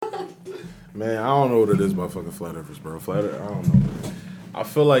Man, I don't know what it is about fucking flat earthers, bro. Flat Earth, I don't know. Man. I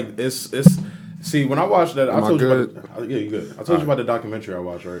feel like it's. See, when I watched that, I told you about. Yeah, you good. I told you about the documentary I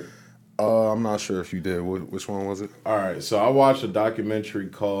watched, right? I'm not sure if you did. Which one was it? All right, so I watched a documentary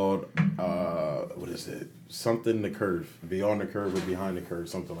called what is it? Something the Curve, Beyond the Curve or Behind the Curve,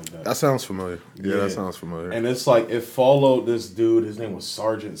 something like that. That sounds familiar. Yeah, that sounds familiar. And it's like it followed this dude. His name was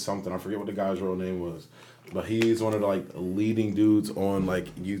Sergeant something. I forget what the guy's real name was, but he's one of the like leading dudes on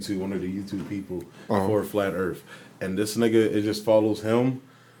like YouTube, one of the YouTube people for Flat Earth. And this nigga, it just follows him,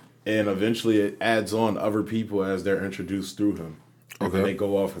 and eventually it adds on other people as they're introduced through him. And then they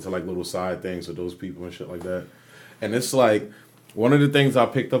go off into like little side things with those people and shit like that. And it's like one of the things I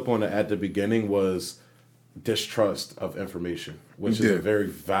picked up on at the beginning was distrust of information, which is a very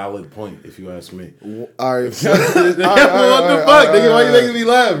valid point if you ask me. All right. What the fuck, nigga? Why you making me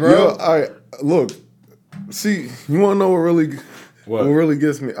laugh, bro? All right, look. See, you want to know what really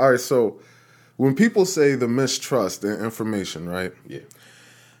gets me? All right, so when people say the mistrust in information, right? Yeah.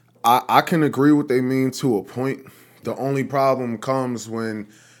 I can agree what they mean to a point. The only problem comes when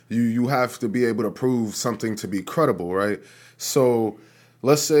you have to be able to prove something to be credible, right? So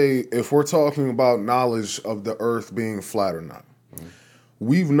let's say if we're talking about knowledge of the earth being flat or not,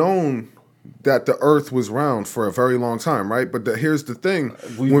 we've known that the earth was round for a very long time, right? But here's the thing.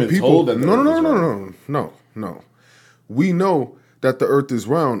 We've been told that No. We know that the earth is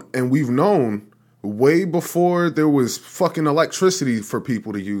round, and we've known way before there was fucking electricity for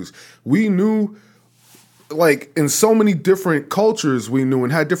people to use. We knew, like, in so many different cultures we knew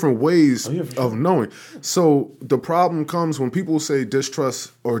and had different ways of knowing. So the problem comes when people say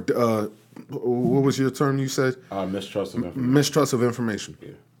distrust or what was your term you said? Mistrust of information. Mistrust of information.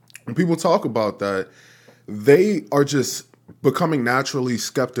 Yeah. When people talk about that, they are just becoming naturally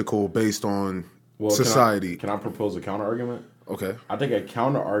skeptical based on society. Can I propose a counter argument? Okay. I think a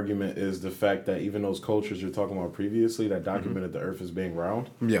counter argument is the fact that even those cultures you're talking about previously that documented the earth as being round,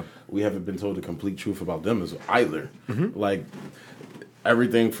 we haven't been told the complete truth about them as either. Like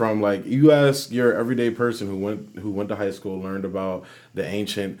everything from like you ask your everyday person who went to high school, learned about the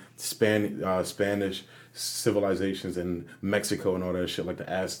ancient Spanish civilizations in Mexico and all that shit, like the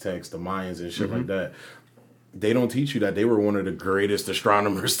Aztecs, the Mayans and shit like that. They don't teach you that they were one of the greatest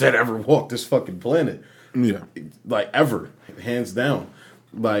astronomers that ever walked this fucking planet. Yeah. Like ever, hands down.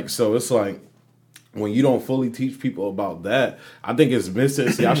 Like, so it's like when you don't fully teach people about that, I think it's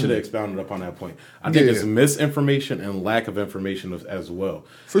see, I should have expounded upon that point. I think it's misinformation and lack of information as well.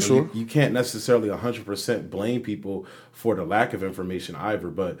 For sure. You can't necessarily 100% blame people for the lack of information either,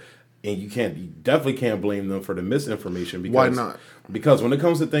 but you definitely can't blame them for the misinformation. Because, why not? Because when it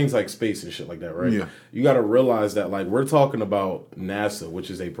comes to things like space and shit like that, right? Yeah. You got to realize that, like, we're talking about NASA, which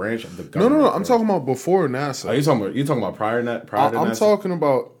is a branch of the government. No. I'm talking about before NASA. Are you talking about prior to NASA? I'm talking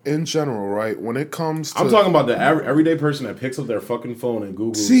about in general, right? When it comes to... I'm talking about the everyday person that picks up their fucking phone and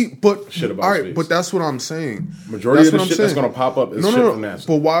Googles shit about space. But that's what I'm saying. Majority of the shit that's going to pop up is shit from NASA.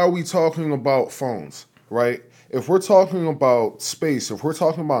 But why are we talking about phones, right? If we're talking about space, if we're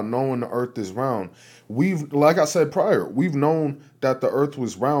talking about knowing the earth is round, like I said prior, we've known that the earth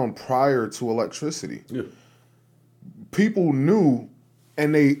was round prior to electricity. Yeah. People knew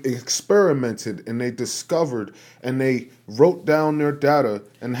and they experimented and they discovered and they wrote down their data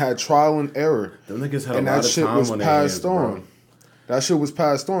and had trial and error. Them niggas had a lot of time on their hands, bro. That shit was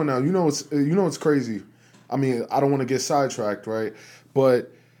passed on. Now, you know it's crazy. I mean, I don't want to get sidetracked, right?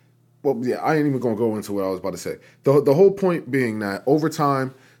 But I ain't even going to go into what I was about to say. The whole point being that over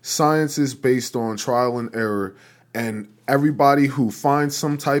time, science is based on trial and error, and everybody who finds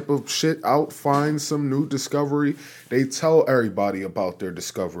some type of shit out, finds some new discovery, they tell everybody about their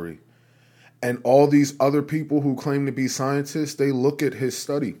discovery. And all these other people who claim to be scientists, they look at his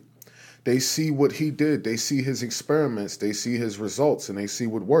study. They see what he did. They see his experiments. They see his results, and they see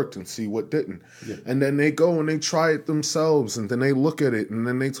what worked and see what didn't. Yeah. And then they go and they try it themselves, and then they look at it, and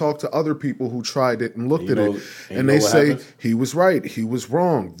then they talk to other people who tried it and looked at it, and they say, he was right, he was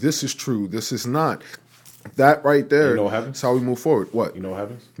wrong, this is true, this is not. That right there, you know what happens? That's how we move forward. What? You know what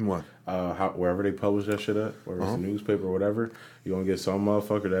happens? What? Wherever they publish that shit at, whether it's a newspaper or whatever, you're going to get some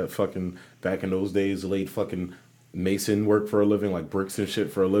motherfucker that fucking, back in those days, late fucking mason work for a living, like bricks and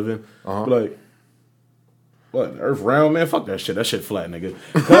shit for a living. Like, what, Earth round, man? Fuck that shit. That shit flat, nigga.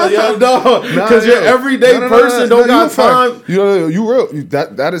 Because your everyday person don't got time. You real.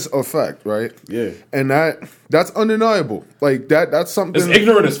 That is a fact, right? Yeah. And that's undeniable. Like that's something. It's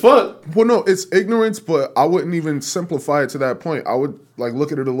ignorant as fuck. Well, no, it's ignorance, but I wouldn't even simplify it to that point. I would like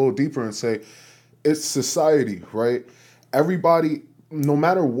look at it a little deeper and say, it's society, right? Everybody, no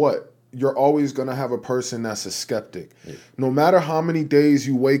matter what, you're always going to have a person that's a skeptic. Yeah. No matter how many days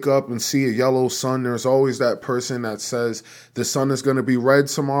you wake up and see a yellow sun, there's always that person that says the sun is going to be red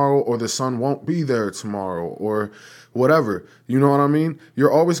tomorrow, or the sun won't be there tomorrow, or whatever. You know what I mean?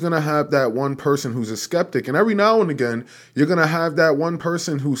 You're always going to have that one person who's a skeptic. And every now and again, you're going to have that one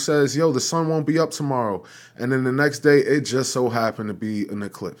person who says, yo, the sun won't be up tomorrow. And then the next day, it just so happened to be an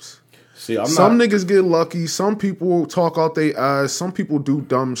eclipse. See, some niggas get lucky. Some people talk out their ass. Some people do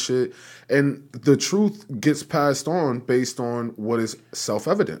dumb shit. And the truth gets passed on based on what is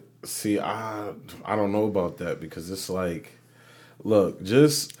self-evident. See, I don't know about that, because it's like, look,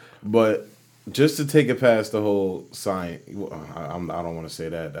 just to take it past the whole science, I don't want to say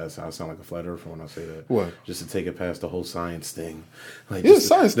that. I sound like a flat earther when I say that. What? Just to take it past the whole science thing. Like, yeah,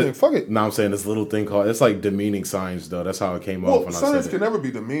 science thing. Fuck it. No, I'm saying this little thing called, it's like demeaning science, though. That's how it came off when I said it. Science can never be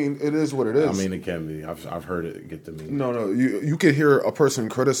demeaned. It is what it is. I mean, it can be. I've heard it get demeaned. No. You can hear a person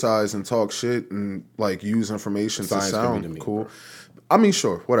criticize and talk shit and like use information to sound demeaned, cool. Bro. I mean,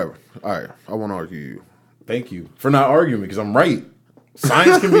 sure, whatever. All right, I won't argue you. Thank you for not arguing me, because I'm right.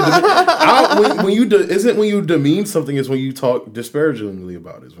 Science can be when you demean something, is when you talk disparagingly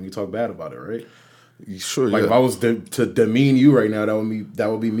about it. It's when you talk bad about it, right? Sure. Like, if I was to demean you right now, that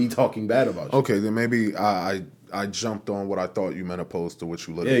would be me talking bad about you. Okay, then maybe I jumped on what I thought you meant opposed to what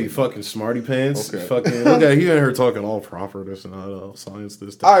you literally. Yeah, you fucking smarty pants. Okay. Fucking look at he in here talking all proper this and all science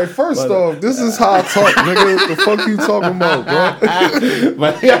this. All right, first off, this is how I talk, nigga. What the fuck you talking about, bro?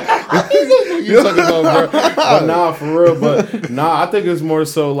 But yeah, you talking about, bro? But nah, for real. But nah, I think it's more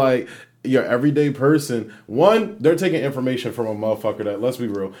so like your everyday person. One, they're taking information from a motherfucker that, let's be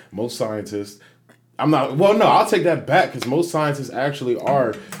real, most scientists. I'll take that back, because most scientists actually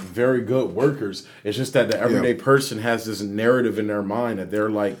are very good workers. It's just that the everyday person has this narrative in their mind that they're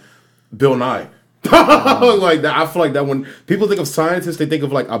like Bill Nye. Like that. I feel like that when people think of scientists, they think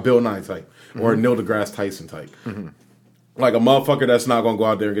of like a Bill Nye type or a Neil deGrasse Tyson type. Mm-hmm. Like a motherfucker that's not going to go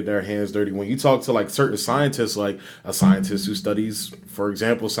out there and get their hands dirty. When you talk to like certain scientists, like a scientist who studies, for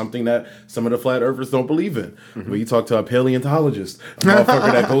example, something that some of the flat earthers don't believe in. Mm-hmm. When you talk to a paleontologist, a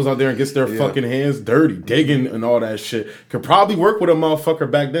motherfucker that goes out there and gets their fucking hands dirty, digging and all that shit, could probably work with a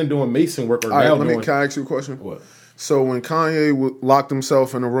motherfucker back then doing mason work. Or now doing. Can I ask you a question? What? So when Kanye locked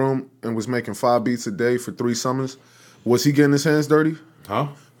himself in a room and was making 5 beats a day for 3 summers, was he getting his hands dirty? Huh?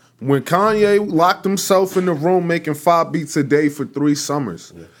 When Kanye locked himself in the room making 5 beats a day for 3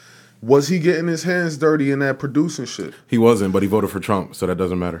 summers, was he getting his hands dirty in that producing shit? He wasn't, but he voted for Trump, so that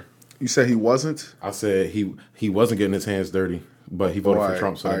doesn't matter. You said he wasn't? I said he wasn't getting his hands dirty, but he voted for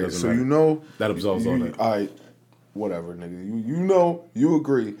Trump, so that doesn't matter. So you know that absolves all that. All right, whatever, nigga. You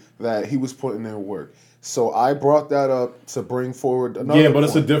agree that he was putting in work. So I brought that up to bring forward another but point.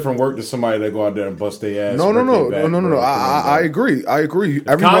 It's a different work than somebody that go out there and bust their ass. No. I agree.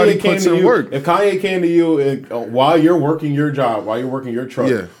 Everybody puts in work. If Kanye came to you and while you're working your job, while you're working your truck,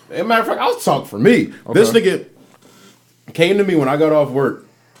 as a matter of fact, I'll talk for me. Okay. This nigga came to me when I got off work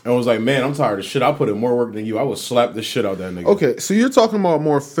and was like, man, I'm tired of shit. I put in more work than you. I would slap the shit out that nigga. Okay, so you're talking about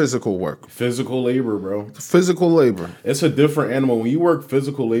more physical work. Physical labor, bro. Physical labor. It's a different animal. When you work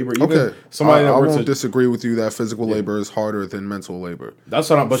physical labor, even somebody that works... I won't disagree with you that physical labor is harder than mental labor.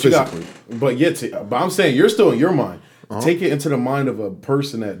 That's what I'm... But I'm saying, you're still in your mind. Take it into the mind of a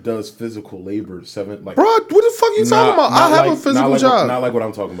person that does physical labor. Bro, what the fuck you talking about? I have a physical job. Not like what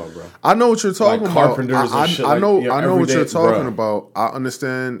I'm talking about, bro. I know what you're talking about. Carpenters and shit. I know what you're talking about. I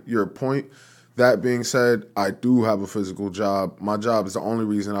understand your point. That being said, I do have a physical job. My job is the only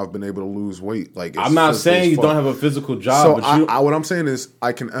reason I've been able to lose weight. Like, I'm not saying you don't have a physical job. So what I'm saying is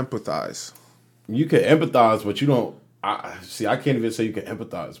I can empathize. You can empathize, but you don't. I can't even say you can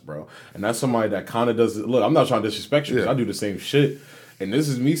empathize, bro. And that's somebody that kind of does it. Look, I'm not trying to disrespect you, because I do the same shit. And this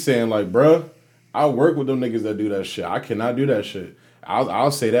is me saying, like, bro, I work with them niggas that do that shit. I cannot do that shit. I'll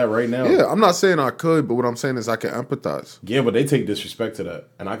say that right now. Yeah, I'm not saying I could, but what I'm saying is I can empathize. Yeah, but they take disrespect to that,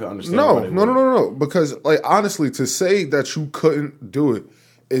 and I can understand. No. Because, like, honestly, to say that you couldn't do it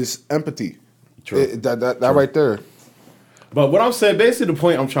is empathy. True. That right there. But what I'm saying, basically, the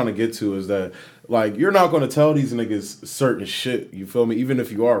point I'm trying to get to is that, like, you're not going to tell these niggas certain shit. You feel me? Even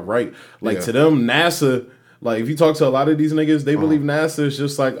if you are right. Like, to them, NASA, like, if you talk to a lot of these niggas, they believe NASA is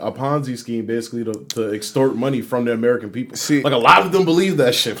just like a Ponzi scheme, basically, to extort money from the American people. See, like, a lot of them believe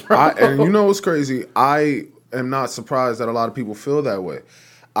that shit, bro. And you know what's crazy? I am not surprised that a lot of people feel that way.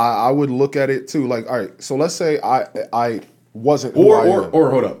 I would look at it, too. Like, all right, so let's say I wasn't or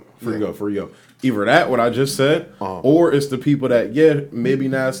hold up. Before you go. Either that, what I just said, or it's the people that, maybe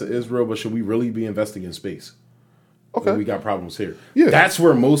NASA is real, but should we really be investing in space? Okay. We got problems here. Yeah. That's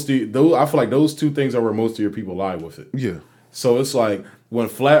where I feel like those two things are where most of your people lie with it. Yeah. So it's like, when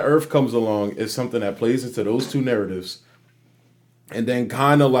Flat Earth comes along, it's something that plays into those two narratives, and then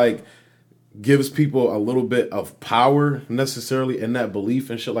kind of like gives people a little bit of power necessarily in that belief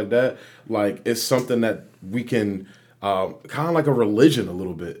and shit like that. Like it's something that we can kind of like a religion a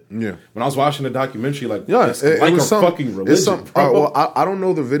little bit. Yeah. When I was watching the documentary, like it's like a fucking religion. I don't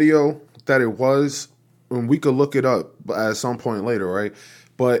know the video that it was, and we could look it up at some point later, right?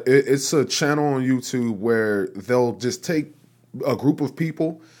 But it's a channel on YouTube where they'll just take a group of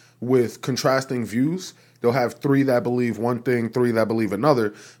people with contrasting views. They'll have 3 that believe one thing, 3 that believe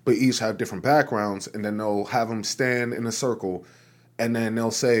another, but each have different backgrounds, and then they'll have them stand in a circle, and then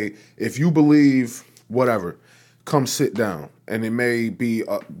they'll say, if you believe whatever, come sit down. And it may be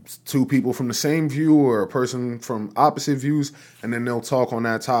 2 people from the same view or a person from opposite views, and then they'll talk on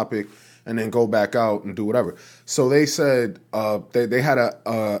that topic and then go back out and do whatever. So they said they had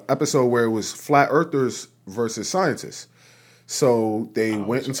a episode where it was flat earthers versus scientists. So they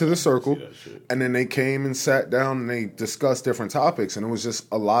went into the circle, and then they came and sat down and they discussed different topics. And it was just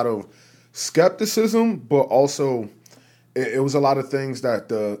a lot of skepticism, but also it was a lot of things that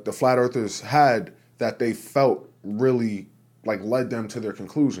the flat earthers had that they felt really like led them to their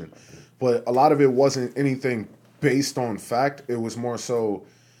conclusion. But a lot of it wasn't anything based on fact. It was more so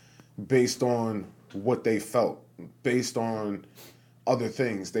based on what they felt, based on other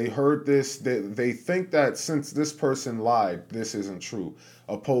things. They heard this, they think that since this person lied, this isn't true,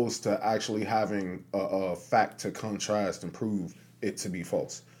 opposed to actually having a fact to contrast and prove it to be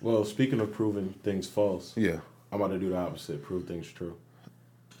false. Well, speaking of proving things false, yeah, I'm about to do the opposite, prove things true.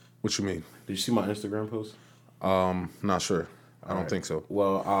 What you mean? Did you see my Instagram post? Not sure. I don't think so.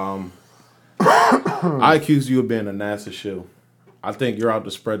 Well, I accuse you of being a NASA shill. I think you're out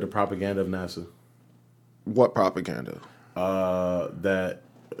to spread the propaganda of NASA. What propaganda?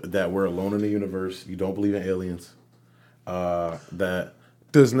 That we're alone in the universe. You don't believe in aliens. That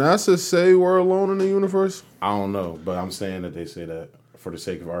does NASA say we're alone in the universe? I don't know, but I'm saying that they say that for the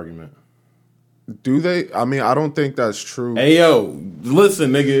sake of argument. Do they? I mean, I don't think that's true. Hey, yo,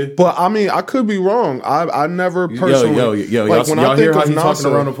 listen, nigga. But I mean, I could be wrong. I never personally. Yo, like when y'all I think hear how of you NASA, talking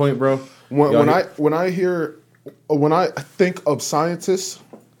around the point, bro? When I think of scientists,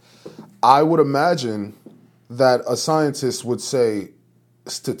 I would imagine that a scientist would say,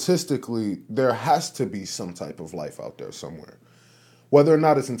 statistically, there has to be some type of life out there somewhere. Whether or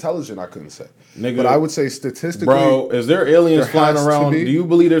not it's intelligent, I couldn't say. Nigga, but I would say statistically, bro, is there aliens flying around? Do you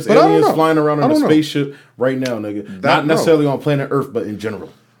believe there's aliens flying around in a spaceship right now, nigga? Not necessarily on planet Earth, but in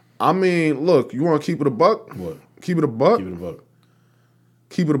general. I mean, look, you want to keep it a buck? What? Keep it a buck? Keep it a buck.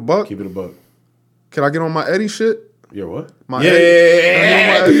 Keep it a buck? Keep it a buck. Can I get on my Eddie shit? Your what? My yeah.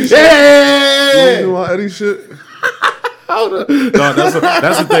 Eddie shit? Yeah. You want my Eddie shit? No,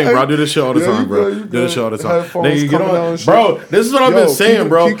 that's the thing, bro. I do this shit all the time, bro. Do this shit all the time. Nigga, get on, bro. This is what I've been saying,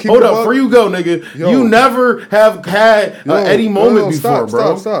 bro. Hold up, before you go, nigga. You never have had an Eddie moment before,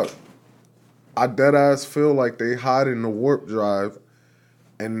 bro. Stop. I dead ass feel like they hide in the warp drive,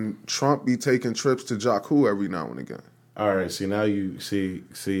 and Trump be taking trips to Jakku every now and again. All right, see, now you see.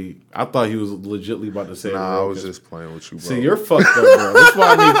 I thought he was legitly about to say. Nah, I was just playing with you, bro. See, you're fucked up, bro.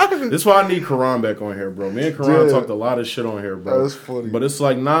 This why I need Karan back on here, bro. Me and Karan talked a lot of shit on here, bro. That's funny. But it's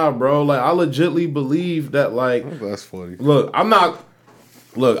like, nah, bro. Like, I legitly believe that, like, that's funny. Look, I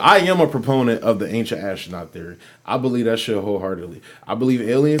am a proponent of the ancient astronaut theory. I believe that shit wholeheartedly. I believe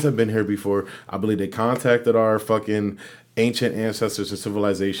aliens have been here before. I believe they contacted our fucking ancient ancestors and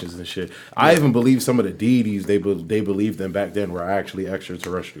civilizations and shit. I even believe some of the deities they believed in back then were actually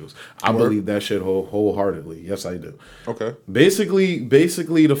extraterrestrials. I believe that shit wholeheartedly. Yes, I do. Okay. Basically,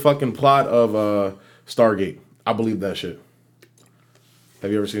 the fucking plot of Stargate. I believe that shit.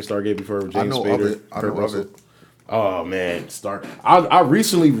 Have you ever seen Stargate before? James Spader, Kurt Russell. Oh man, I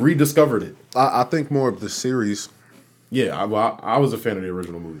recently rediscovered it. I think more of the series. Yeah, I was a fan of the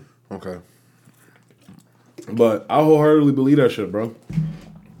original movie. Okay. But I wholeheartedly believe that shit, bro.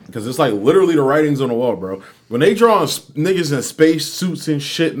 Because it's like literally the writings on the wall, bro. When they draw niggas in space suits and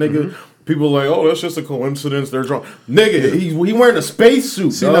shit, nigga, people are like, oh, that's just a coincidence. They're drawing. Nigga, he wearing a space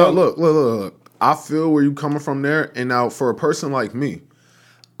suit. See, now, look. I feel where you coming from there. And now for a person like me,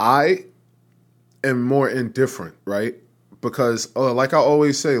 I am more indifferent, right? Because like I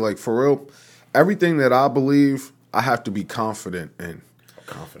always say, like for real, everything that I believe, I have to be confident in.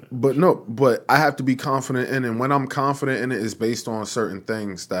 But I have to be confident in it. And when I'm confident in it, is based on certain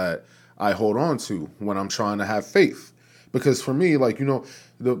things that I hold on to when I'm trying to have faith. Because for me, like,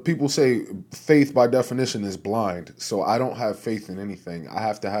 the people say faith by definition is blind. So I don't have faith in anything. I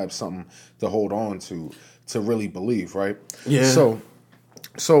have to have something to hold on to really believe, right? Yeah.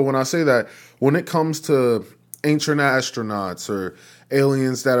 So when I say that, when it comes to ancient astronauts or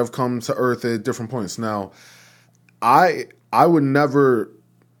aliens that have come to Earth at different points. Now, I would never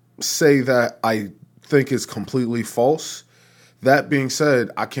say that I think it's completely false. That being said,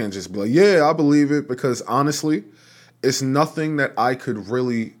 I can't just be like, yeah, I believe it, because honestly, it's nothing that I could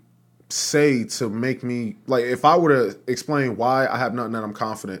really say to make me, like, if I were to explain why, I have nothing that I'm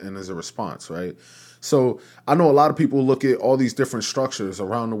confident in as a response, right? So I know a lot of people look at all these different structures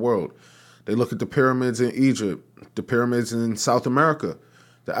around the world. They look at the pyramids in Egypt, the pyramids in South America,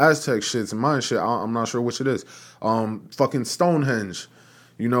 the Aztec shits and Mayan shit. I'm not sure which it is. Fucking Stonehenge.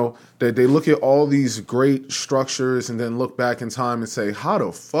 You know, they look at all these great structures and then look back in time and say, how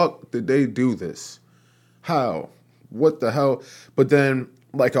the fuck did they do this? How? What the hell? But then,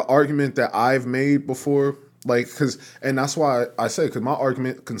 like, an argument that I've made before, like, and that's why I say, because my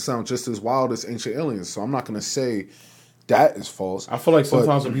argument can sound just as wild as Ancient Aliens, so I'm not going to say that is false. I feel like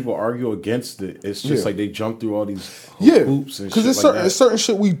sometimes when people argue against it, it's just like they jump through all these hoops and shit. Because it's certain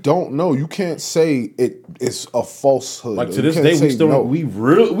shit we don't know. You can't say it's a falsehood. Like, to this day, we still don't,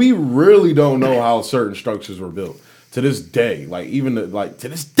 we really don't know how certain structures were built. To this day, like, even to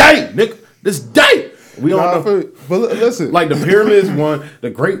this day, Nick, this day, we don't know. But listen, like the pyramids, the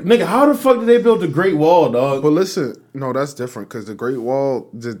Great Nigga. How the fuck did they build the Great Wall, dog? But listen, no, that's different, because the Great Wall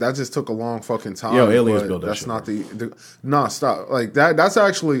that just took a long fucking time. Yo, aliens built that. That's shit, not nah, stop. Like that. That's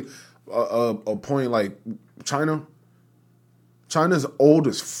actually a point. Like China's old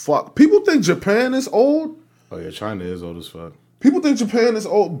as fuck. People think Japan is old. Oh yeah, China is old as fuck. People think Japan is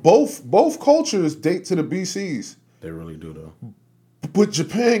old. Both cultures date to the BCs. They really do though. But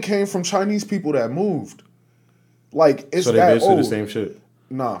Japan came from Chinese people that moved. Like, it's so they that basically old. the same shit.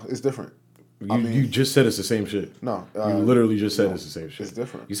 Nah, it's different. You just said it's the same shit. No. You literally just said it's the same shit. It's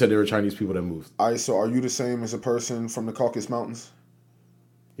different. You said there were Chinese people that moved. So are you the same as a person from the Caucasus Mountains?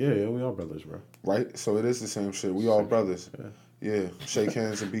 Yeah, we all brothers, bro. Right? So it is the same shit. We all brothers. Yeah. Shake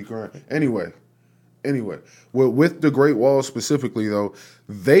hands and be grand. Anyway, with the Great Wall specifically, though,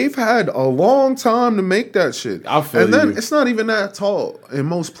 they've had a long time to make that shit. I feel and then it's not even that tall in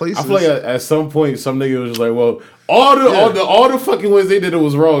most places. I feel like at some point, some nigga was just like, well, all the fucking ways they did it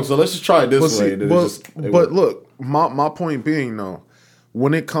was wrong, so let's just try it this way. But look, my point being, though,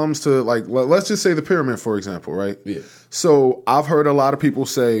 when it comes to, like, let's just say the pyramid, for example, right? Yeah. So I've heard a lot of people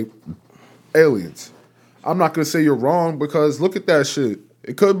say aliens. I'm not going to say you're wrong, because look at that shit.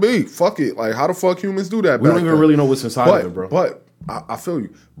 It could be. Fuck it. Like, how the fuck humans do that? We don't even really know what's inside of it, bro. But I feel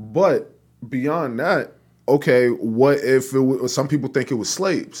you. But beyond that, okay, what if it was, some people think it was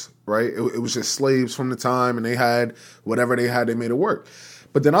slaves, right? It was just slaves from the time, and they had whatever they had, they made it work.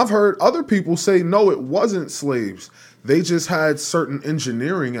 But then I've heard other people say, no, it wasn't slaves. They just had certain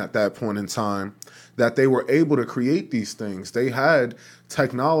engineering at that point in time that they were able to create these things. They had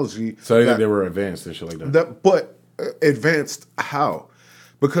technology. So they were advanced and shit like that. But advanced how?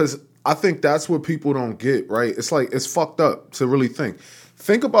 Because I think that's what people don't get, right? It's like, it's fucked up to really think.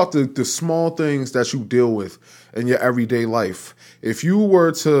 Think about the small things that you deal with in your everyday life. If you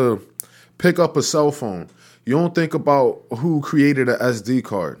were to pick up a cell phone, you don't think about who created an SD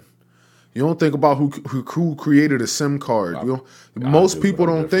card. You don't think about who created a SIM card. Most people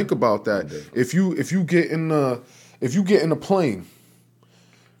don't think about that. If you get in a plane,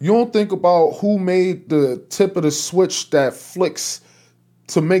 you don't think about who made the tip of the switch that flicks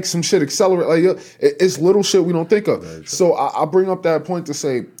to make some shit accelerate. Like, it's little shit we don't think of. So I bring up that point to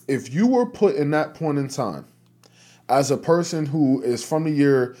say, if you were put in that point in time as a person who is from the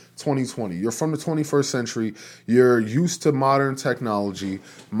year 2020, you're from the 21st century, you're used to modern technology,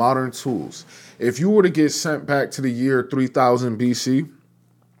 modern tools. If you were to get sent back to the year 3000 BC,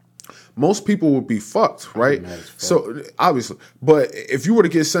 most people would be fucked, right? So obviously, but if you were to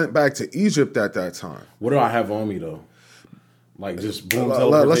get sent back to Egypt at that time, what do I have on me though? Like, just boom.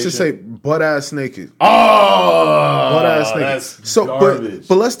 Let's just say butt ass naked. Oh, butt ass naked. That's so, garbage.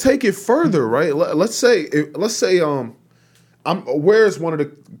 But let's take it further, right? Let's say where's one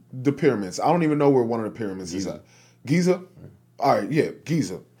of the pyramids? I don't even know where one of the pyramids is at. Giza. All right, yeah,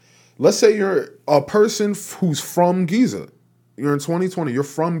 Giza. Let's say you're a person who's from Giza. You're in 2020. You're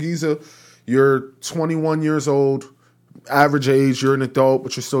from Giza. You're 21 years old. Average age. You're an adult,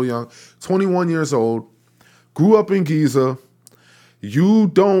 but you're still young. 21 years old. Grew up in Giza. You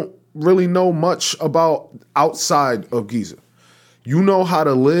don't really know much about outside of Giza. You know how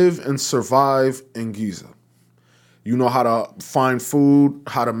to live and survive in Giza. You know how to find food,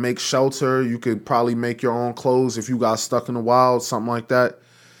 how to make shelter. You could probably make your own clothes if you got stuck in the wild, something like that.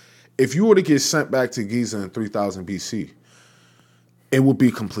 If you were to get sent back to Giza in 3000 BC, it would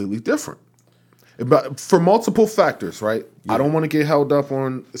be completely different. But for multiple factors, right? Yeah. I don't want to get held up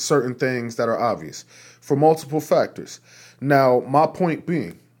on certain things that are obvious. For multiple factors. Now, my point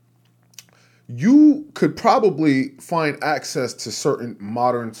being, you could probably find access to certain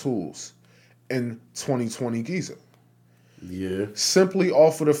modern tools in 2020 Giza. Yeah. Simply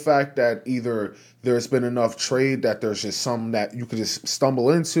off of the fact that either there's been enough trade that there's just some that you could just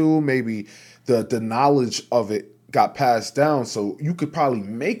stumble into. Maybe the knowledge of it got passed down, so you could probably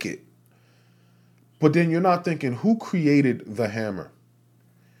make it. But then you're not thinking, who created the hammer?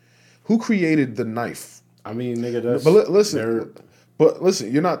 Who created the knife? I mean, nigga, that's... But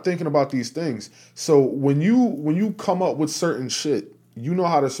listen, you're not thinking about these things. So when you come up with certain shit, you know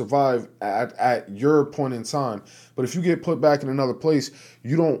how to survive at your point in time. But if you get put back in another place,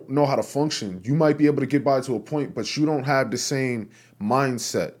 you don't know how to function. You might be able to get by to a point, but you don't have the same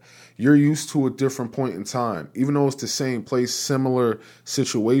mindset. You're used to a different point in time. Even though it's the same place, similar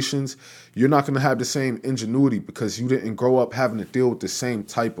situations, you're not going to have the same ingenuity because you didn't grow up having to deal with the same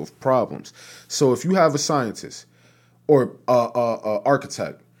type of problems. So if you have a scientist or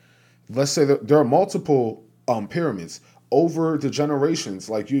architect, let's say that there are multiple pyramids over the generations.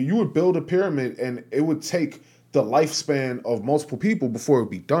 Like you would build a pyramid and it would take the lifespan of multiple people before it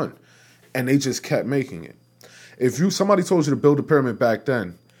would be done. And they just kept making it. If somebody told you to build a pyramid back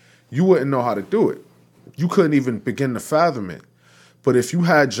then, you wouldn't know how to do it. You couldn't even begin to fathom it. But if you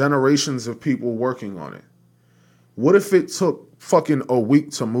had generations of people working on it, what if it took fucking a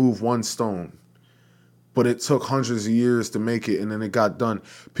week to move one stone, but it took hundreds of years to make it and then it got done?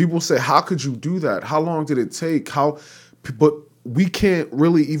 People say, how could you do that? How long did it take? But we can't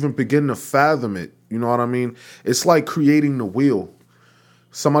really even begin to fathom it. You know what I mean? It's like creating the wheel.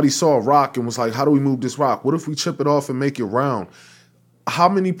 Somebody saw a rock and was like, how do we move this rock? What if we chip it off and make it round? How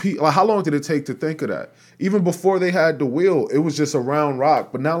many people? How long did it take to think of that? Even before they had the wheel, it was just a round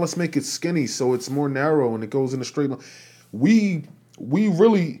rock. But now let's make it skinny so it's more narrow and it goes in a straight line. We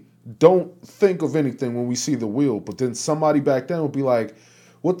really don't think of anything when we see the wheel. But then somebody back then would be like,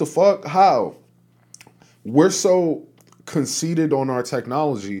 what the fuck? How? We're so conceited on our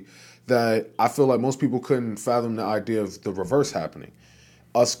technology that I feel like most people couldn't fathom the idea of the reverse happening.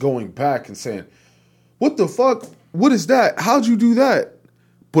 Us going back and saying, what the fuck? What is that? How'd you do that?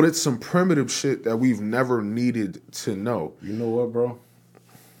 But it's some primitive shit that we've never needed to know. You know what, bro?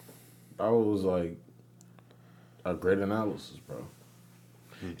 That was like a great analysis, bro.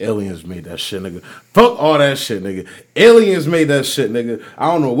 Aliens made that shit, nigga. Fuck all that shit, nigga. Aliens made that shit, nigga.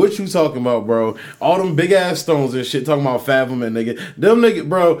 I don't know what you talking about, bro. All them big ass stones and shit talking about fathoming, nigga. Them nigga,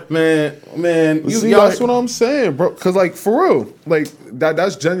 bro, man. You see, that's what I'm saying, bro. Cause like for real, like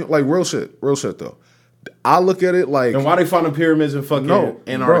that's genuine, like real shit though. I look at it like, and why they find the pyramids in fucking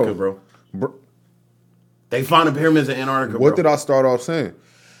Antarctica, bro? They find the pyramids in Antarctica. What did I start off saying?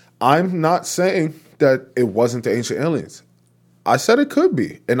 I'm not saying that it wasn't the ancient aliens. I said it could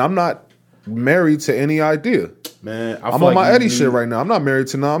be, and I'm not married to any idea. Man, I'm on my Eddie shit right now. I'm not married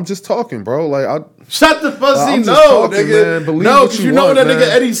to now. I'm just talking, bro. Like, shut the fussy no, nigga. No, because you know what that nigga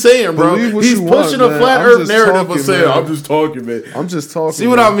Eddie's saying, bro. He's pushing a flat Earth narrative of saying, I'm just talking, man. I'm just talking. See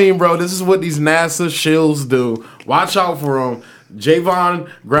what I mean, bro? This is what these NASA shills do. Watch out for them.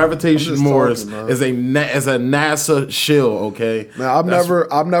 Javon Gravitation Morris is a NASA shill, okay? Man,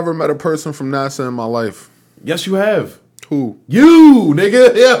 I've never met a person from NASA in my life. Yes, you have. Who? You,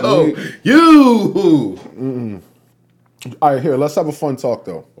 nigga. Yo, you. Mm-mm. All right, here. Let's have a fun talk,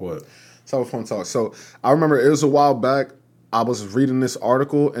 though. What? Let's have a fun talk. So I remember it was a while back. I was reading this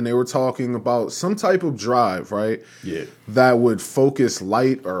article, and they were talking about some type of drive, right? Yeah. That would focus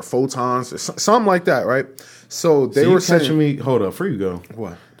light or photons or something like that, right? So they were catching me. Hold up, before you go.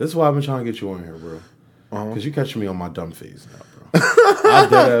 What? This is why I've been trying to get you on here, bro. Because you catching me on my dumb phase now, bro. I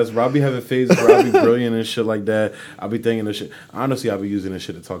dead ass, bro. I be having phases where I be brilliant and shit like that. I be thinking this shit. Honestly, I be using this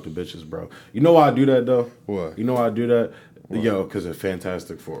shit to talk to bitches, bro. You know why I do that, though? What? You know why I do that? What? Yo, because it's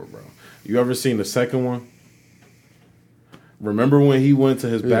Fantastic Four, bro. You ever seen the second one? Remember when he went to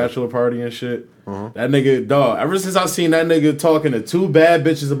his bachelor party and shit? That nigga, dog. Ever since I seen that nigga talking to two bad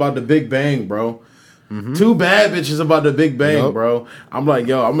bitches about the Big Bang, bro. Mm-hmm. Two bad bitches about the Big Bang, bro. I'm like,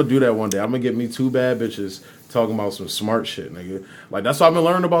 yo, I'm gonna do that one day. I'm gonna get me two bad bitches talking about some smart shit, nigga. Like, that's what I've been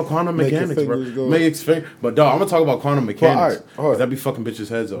learning about quantum mechanics, bro. But, dog, I'm gonna talk about quantum mechanics. All right. That be fucking bitches'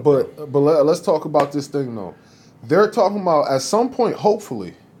 heads up. But let's talk about this thing, though. They're talking about, at some point,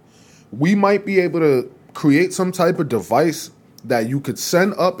 hopefully, we might be able to create some type of device that you could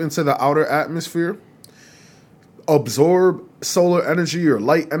send up into the outer atmosphere, absorb solar energy or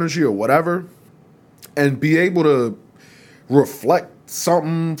light energy or whatever, and be able to reflect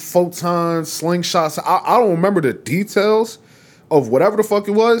something, photons, slingshots. I don't remember the details of whatever the fuck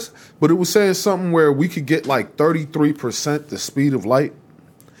it was, but it was saying something where we could get like 33% the speed of light.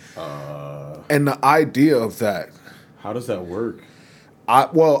 And the idea of that. How does that work?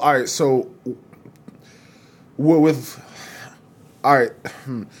 All right. So with all right,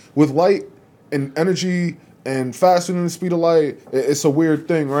 with light and energy and faster than the speed of light, it's a weird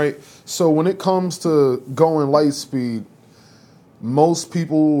thing, right? So when it comes to going light speed, most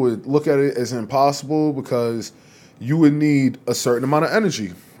people would look at it as impossible because you would need a certain amount of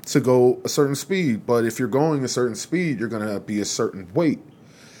energy to go a certain speed. But if you're going a certain speed, you're going to be a certain weight.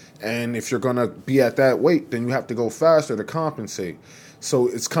 And if you're going to be at that weight, then you have to go faster to compensate. So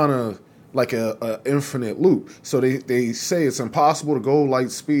it's kind of like a infinite loop. So they say it's impossible to go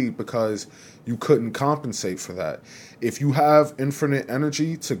light speed because you couldn't compensate for that. If you have infinite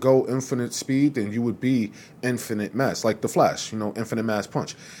energy to go infinite speed, then you would be infinite mass, like the Flash, infinite mass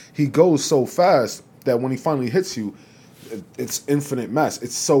punch. He goes so fast that when he finally hits you, it's infinite mass.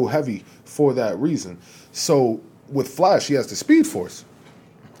 It's so heavy for that reason. So with Flash, he has the speed force.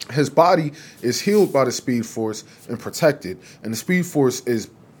 His body is healed by the speed force and protected, and the speed force is,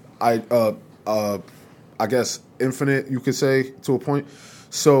 I guess, infinite. You could say to a point.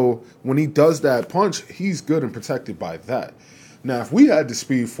 So when he does that punch, he's good and protected by that. Now, if we had the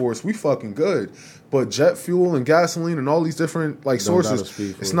speed force, we fucking good. But jet fuel and gasoline and all these different sources,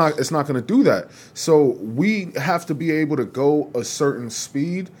 it's not going to do that. So we have to be able to go a certain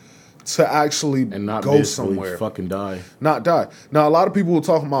speed to actually and not go somewhere. Fucking die. Not die. Now, a lot of people will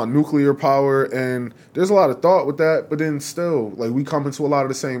talk about nuclear power, and there's a lot of thought with that, but then still, we come into a lot of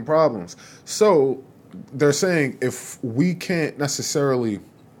the same problems. So they're saying if we can't necessarily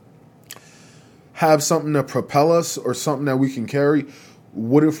have something to propel us or something that we can carry,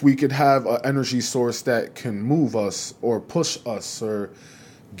 what if we could have an energy source that can move us or push us or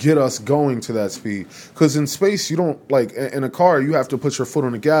get us going to that speed? Because in space, you don't, in a car, you have to put your foot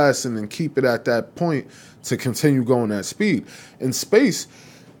on the gas and then keep it at that point to continue going that speed. In space,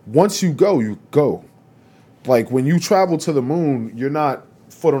 once you go, you go. When you travel to the moon, you're not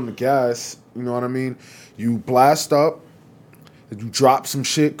foot on the gas, you know what I mean? You blast up, you drop some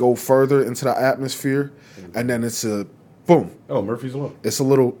shit, go further into the atmosphere, and then it's a boom. Oh, Murphy's Law. It's a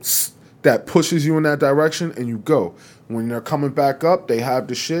little that pushes you in that direction, and you go. When they're coming back up, they have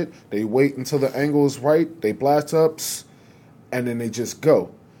the shit. They wait until the angle is right. They blast up, and then they just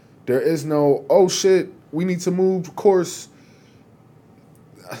go. There is no, oh shit, we need to move course.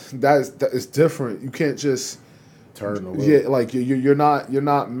 That is different. You can't just turn away. Yeah, you're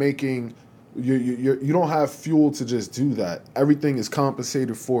not making. You don't have fuel to just do that. Everything is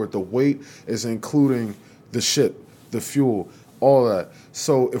compensated for. The weight is including the ship, the fuel, all that.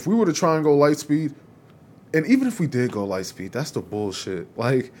 So if we were to try and go light speed, and even if we did go light speed, that's the bullshit.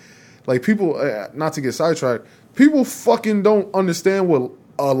 Like people, not to get sidetracked, people fucking don't understand what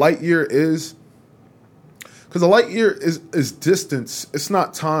a light year is. Because a light year is distance. It's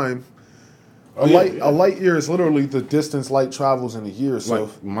not time. A light year is literally the distance light travels in a year. So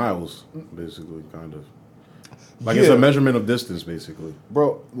miles, basically, kind of. It's a measurement of distance, basically.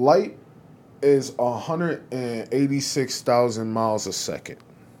 Bro, light is 186,000 miles a second.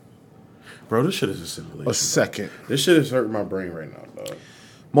 Bro, this shit is a simulation. A second. This shit is hurting my brain right now, dog.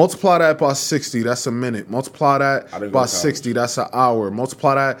 Multiply that by 60, that's a minute. Multiply that by 60, that's an hour.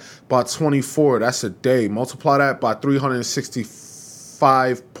 Multiply that by 24, that's a day. Multiply that by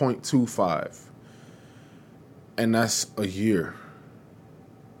 365.25. And that's a year.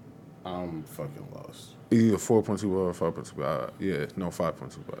 I'm fucking lost. Either 4.2 or 5.2. Yeah, no,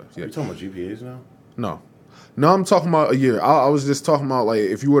 5.25. Yeah. Are you talking about GPAs now? No, I'm talking about a year. I was just talking about,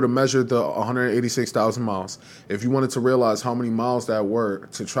 if you were to measure the 186,000 miles, if you wanted to realize how many miles that were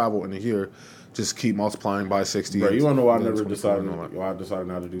to travel in a year, just keep multiplying by 60. Bro, you want to know why I decided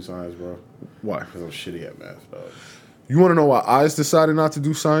not to do science, bro? Why? Because I'm shitty at math, dog. You want to know why I decided not to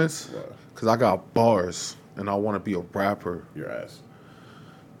do science? Why? Because I got bars, and I want to be a rapper. Your ass.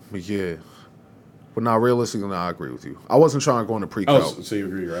 But yeah. But now, realistically, I agree with you. I wasn't trying to go into pre-cal. Oh, so you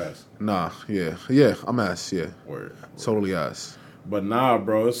agree your ass? Nah, yeah, I'm ass, yeah. Word. Totally ass. But nah,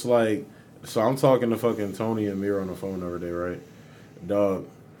 bro, it's so I'm talking to fucking Tony and Mira on the phone every day, right? Dog,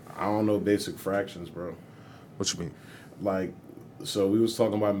 I don't know basic fractions, bro. What you mean? So we was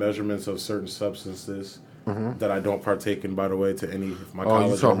talking about measurements of certain substances that I don't partake in, by the way, to any of my college. Oh,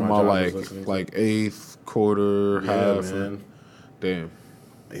 you talking about eighth, quarter, half? Man. Damn.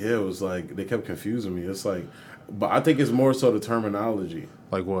 Yeah, it was they kept confusing me. It's but I think it's more so the terminology.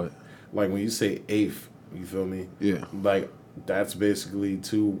 Like what? When you say eighth, you feel me? Yeah. That's basically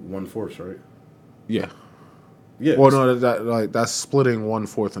 2 1/4, right? Yeah. Yeah. Well, no, that's splitting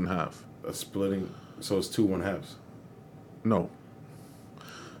 1/4 in half. Splitting, so it's 2 1/2. No.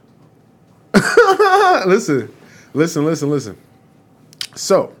 Listen.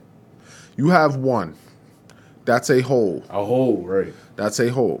 So, you have 1. That's a whole. A whole, right. That's a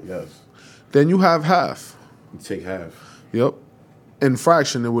whole. Yes. Then you have half. You take half. Yep. In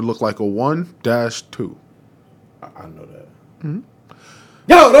fraction, it would look like a 1-2. I know that. Mm-hmm.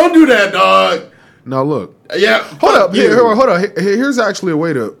 Yo, don't do that, dog. Now look. Yeah. Hold up. Hold up. Here's actually a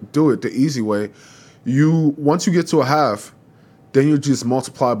way to do it the easy way. Once you get to a half, then you just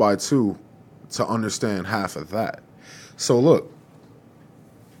multiply by 2 to understand half of that. So look.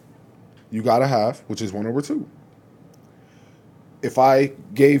 You got a half, which is 1/2. If I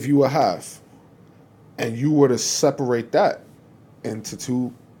gave you a half and you were to separate that into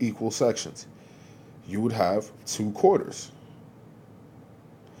 2 equal sections, you would have 2 quarters.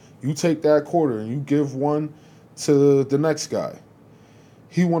 You take that quarter and you give one to the next guy.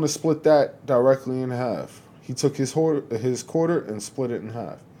 He want to split that directly in half. He took his quarter and split it in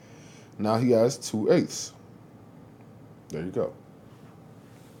half. Now he has 2/8. There you go.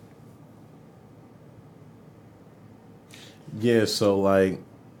 Yeah, so like.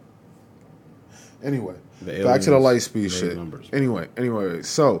 Anyway, back to the light speed shit. Numbers. Anyway,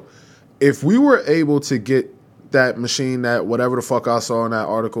 so if we were able to get that machine, that whatever the fuck I saw in that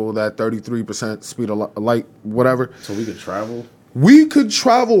article, that 33% speed of light, whatever. So we could travel? We could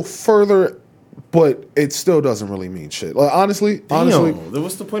travel further, but it still doesn't really mean shit. Like, honestly. Then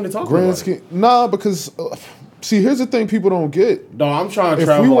what's the point of talking about it? Nah, because, see, here's the thing people don't get. No, I'm trying to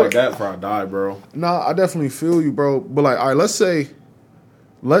travel like that before I die, bro. Nah, I definitely feel you, bro. But, like, all right, let's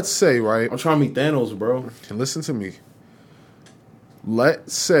say, right? I'm trying to meet Thanos, bro. And listen to me.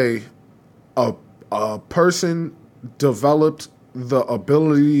 Let's say a person developed the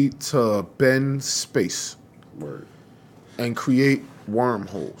ability to bend space. Word. And create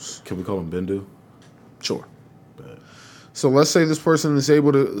wormholes. Can we call him Bendu? Sure. Bad. So let's say this person is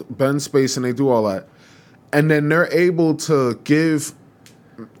able to bend space and they do all that. And then they're able to give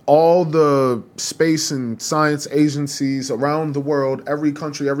all the space and science agencies around the world, every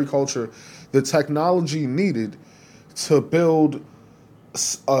country, every culture, the technology needed to build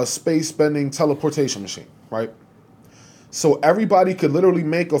a space-bending teleportation machine, right? So everybody could literally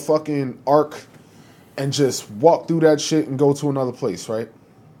make a fucking arc and just walk through that shit and go to another place, right?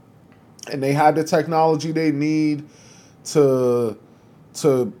 And they had the technology they need to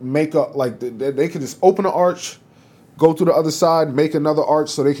make up, like, they could just open an arch, go to the other side, make another arch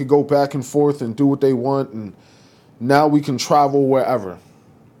so they could go back and forth and do what they want, and now we can travel wherever.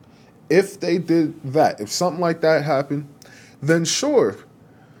 If they did that, if something like that happened, then sure,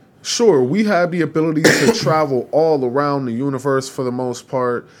 we have the ability to travel all around the universe for the most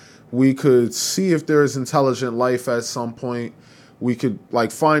part. We could see if there's intelligent life at some point. We could,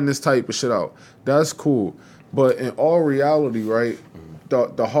 like, find this type of shit out. That's cool. But in all reality, right,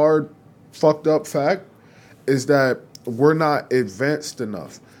 the hard, fucked up fact is that we're not advanced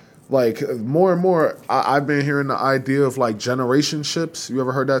enough. Like, more and more, I've been hearing the idea of, like, generation ships. You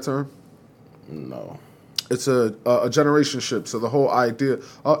ever heard that term? No. It's a generation ship. So the whole idea,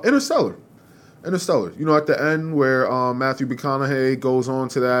 Interstellar. You know, at the end where Matthew McConaughey goes on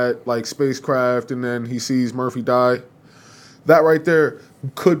to that, like, spacecraft and then he sees Murphy die. That right there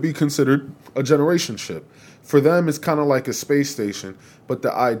could be considered a generation ship. For them, it's kind of like a space station. But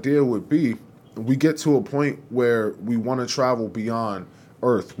the idea would be we get to a point where we want to travel beyond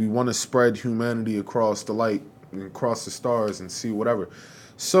Earth. We want to spread humanity across the light and across the stars and see whatever.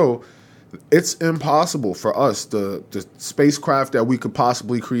 So it's impossible for us, the spacecraft that we could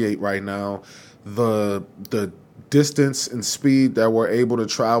possibly create right now, the distance and speed that we're able to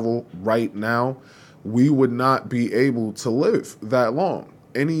travel right now, we would not be able to live that long.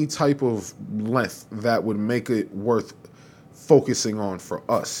 Any type of length that would make it worth focusing on for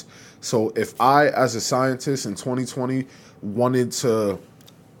us. So if I, as a scientist in 2020, wanted to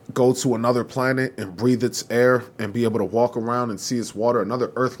go to another planet and breathe its air and be able to walk around and see its water,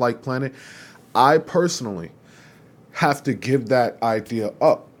 another Earth-like planet, I personally have to give that idea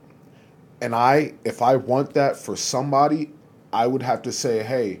up. And if I want that for somebody, I would have to say,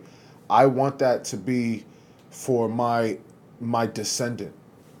 hey, I want that to be for my descendant.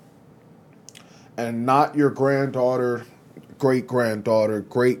 And not your granddaughter, great-granddaughter,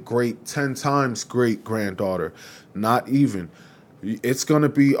 great 10 times great-granddaughter. Not even. It's going to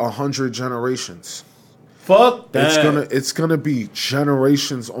be 100 generations. Fuck that. It's gonna be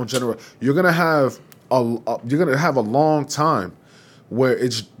generations on generations. You're gonna have a long time where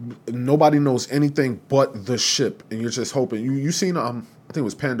it's nobody knows anything but the ship, and you're just hoping. You seen I think it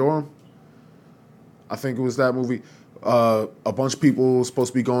was Pandora. I think it was that movie. A bunch of people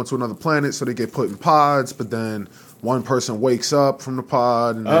supposed to be going to another planet, so they get put in pods, but then one person wakes up from the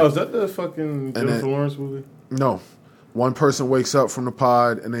pod. And is that the fucking Jennifer Lawrence movie? No. one person wakes up from the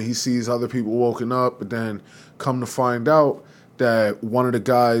pod, and then he sees other people woken up, but then come to find out that one of the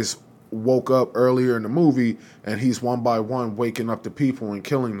guys woke up earlier in the movie, and he's one by one waking up the people and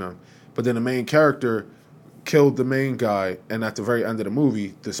killing them. But then the main character killed the main guy, and at the very end of the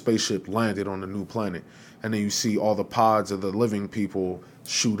movie, the spaceship landed on the new planet. And then you see all the pods of the living people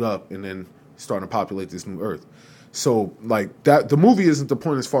shoot up and then starting to populate this new Earth. So, like, that, the movie isn't the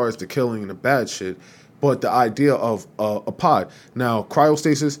point as far as the killing and the bad shit, but the idea of a pod. Now,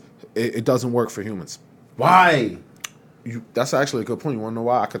 cryostasis, it doesn't work for humans. Why? That's actually a good point. You want to know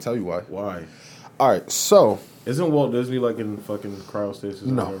why? I can tell you why. Why? All right, so... Isn't Walt Disney, like, in fucking cryostasis?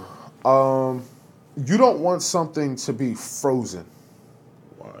 No. You don't want something to be frozen.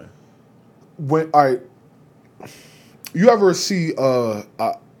 Why? All right, you ever see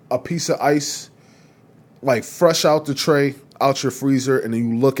a piece of ice, like, fresh out the tray, out your freezer, and then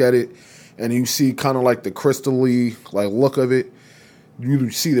you look at it, and you see kind of like the crystally, like, look of it.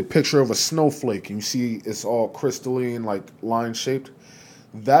 You see the picture of a snowflake, and you see it's all crystalline, like, line-shaped.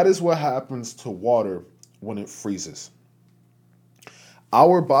 That is what happens to water when it freezes.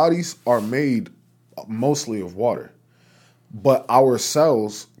 Our bodies are made mostly of water, but our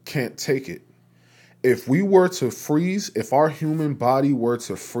cells can't take it. If we were to freeze, if our human body were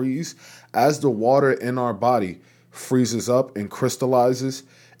to freeze, as the water in our body freezes up and crystallizes,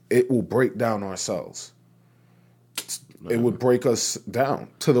 it will break down our cells. It would break us down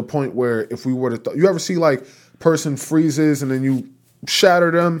to the point where if we were to... you ever see, like, person freezes and then you shatter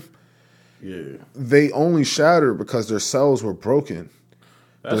them? Yeah. They only shatter because their cells were broken.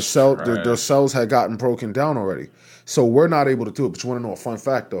 Their cells had gotten broken down already. So we're not able to do it. But you want to know a fun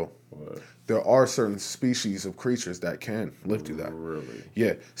fact, though? What? There are certain species of creatures that can live through that. Really?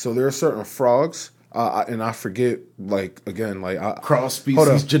 Yeah. So there are certain frogs, and I forget, like, again, like... cross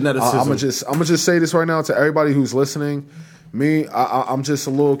species geneticism. I'm gonna just say this right now to everybody who's listening. I'm just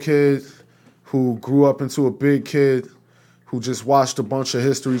a little kid who grew up into a big kid who just watched a bunch of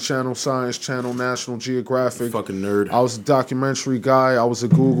History Channel, Science Channel, National Geographic. Fucking nerd. I was a documentary guy. I was a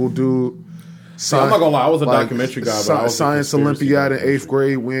Google dude. I'm not gonna lie, I was a documentary guy, but I was Science Olympiad in 8th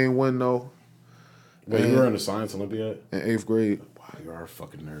grade. We ain't win, though. Wait, you were in the Science Olympiad? In 8th grade. Wow, you are a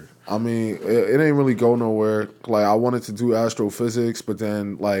fucking nerd. I mean, it ain't really go nowhere. Like, I wanted to do astrophysics, but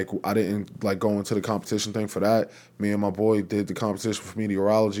then, like, I didn't, like, go into the competition thing for that. Me and my boy did the competition for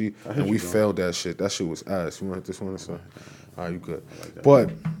meteorology, and we failed that shit. That shit was ass. You want this one? So, all right, you good. Like but,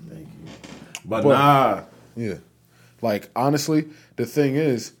 thank you. But nah. Yeah. Like, honestly, the thing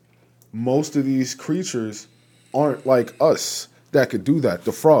is, most of these creatures aren't like us that could do that.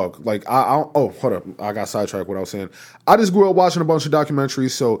 The frog, like, hold up, I got sidetracked what I was saying. I just grew up watching a bunch of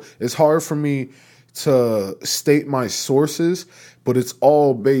documentaries, so it's hard for me to state my sources, but it's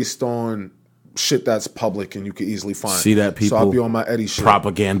all based on shit that's public and you can easily find. See that, people? So I'll be on my Eddie shit.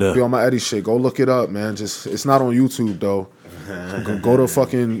 Propaganda. Be on my Eddie shit. Go look it up, man. Just, it's not on YouTube, though. Go to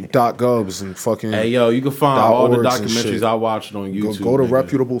fucking .govs and fucking... Hey, yo, you can find all the documentaries I watched on YouTube. Go to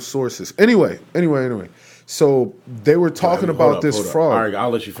reputable sources. Anyway. So they were talking about this frog. All right, I'll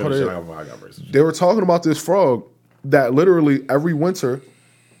let you finish. They were talking about this frog that literally every winter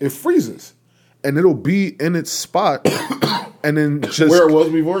it freezes, and it'll be in its spot, and then just where it was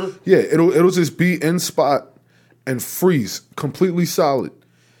before. Yeah, it'll just be in spot and freeze completely solid,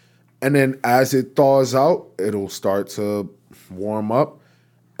 and then as it thaws out, it'll start to warm up,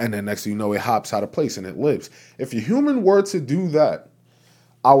 and then next thing you know, it hops out of place and it lives. If a human were to do that,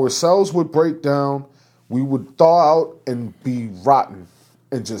 our cells would break down. We would thaw out and be rotten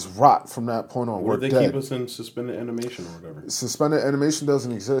and just rot from that point on. Or they keep us in suspended animation or whatever. Suspended animation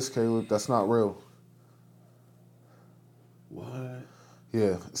doesn't exist, Caleb. That's not real. What?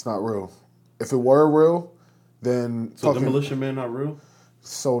 Yeah, it's not real. If it were real, then... So Demolition Man not real?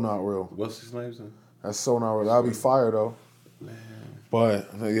 So not real. What's his name? That's so not real. That'd be fire, though. Man. But,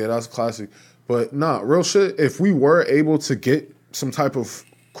 yeah, that's classic. But, nah, real shit, if we were able to get some type of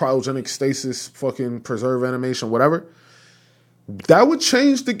cryogenic stasis, fucking preserve animation, whatever, that would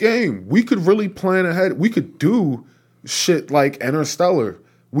change the game. We could really plan ahead. We could do shit like Interstellar.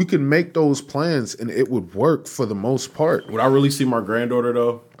 We could make those plans and it would work for the most part. Would I really see my granddaughter,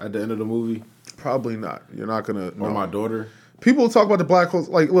 though, at the end of the movie? Probably not. You're not going to... Or my daughter? People talk about the black holes.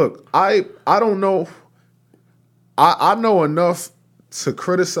 Like, look, I don't know. I know enough to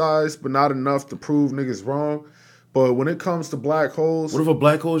criticize, but not enough to prove niggas wrong. But when it comes to black holes... What if a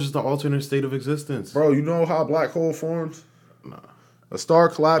black hole is just an alternate state of existence? Bro, you know how a black hole forms? Nah. A star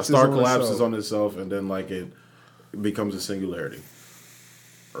collapses on itself, and then, like, it becomes a singularity.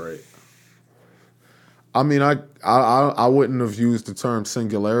 Right. I mean, I wouldn't have used the term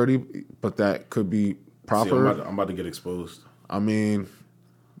singularity, but that could be proper. See, I'm about to get exposed. I mean,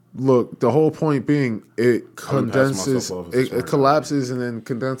 look, the whole point being it condenses, it collapses and then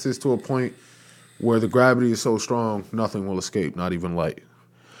condenses to a point where the gravity is so strong, nothing will escape, not even light.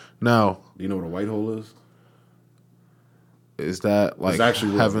 Now, do you know what a white hole is? Is that like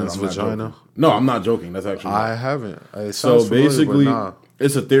actually heaven's vagina? No, I'm not joking. That's actually I haven't. It so basically,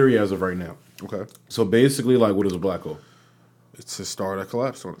 it's a theory as of right now. Okay. So basically, like, what is a black hole? It's a star that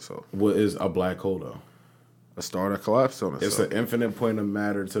collapsed on itself. What is a black hole, though? A star that collapsed on itself. It's an infinite point of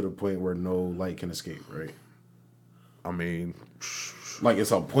matter to the point where no light can escape, right? I mean, like,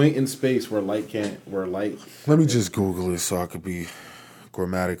 it's a point in space where light can't. Let me just Google it so I could be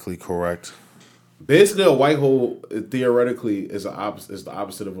grammatically correct. Basically, a white hole theoretically is the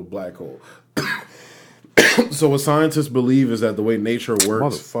opposite of a black hole. So what scientists believe is that the way nature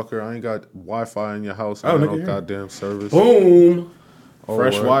works... Motherfucker, I ain't got Wi-Fi in your house. I don't no goddamn service. Boom!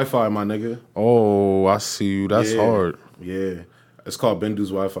 Fresh Wi-Fi, my nigga. Oh, I see you. That's hard. Yeah. It's called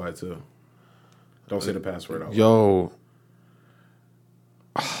Bendu's Wi-Fi, too. Don't say the password out. Yo.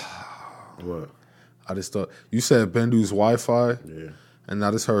 What? I just thought... You said Bendu's Wi-Fi? Yeah. And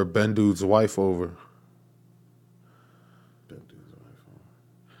I just heard Bendu's wife over.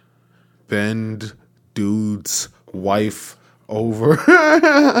 Bend dude's wife over.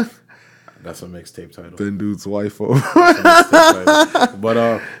 That's a mixtape title. Bend dude's wife over.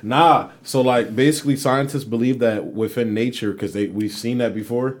 But nah. So like basically, scientists believe that within nature, because we've seen that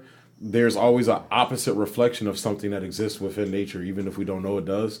before. There's always an opposite reflection of something that exists within nature, even if we don't know it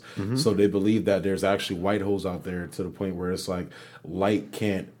does. Mm-hmm. So they believe that there's actually white holes out there to the point where it's like light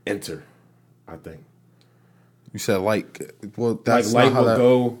can't enter. I think you said light. Well, that's like light will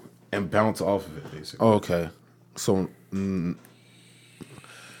go and bounce off of it, basically. Oh, okay, so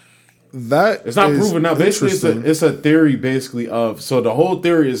that it's not proven now. Basically, it's a theory. Basically, so the whole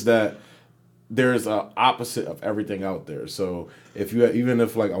theory is that there's an opposite of everything out there. So if like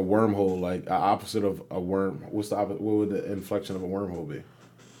a wormhole, like an opposite of a worm, what would the inflection of a wormhole be?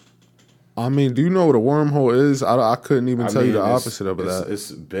 I mean, do you know what a wormhole is? I couldn't even tell you the opposite of that.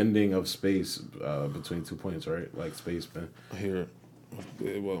 It's bending of space between 2 points, right? Like space bend. Here,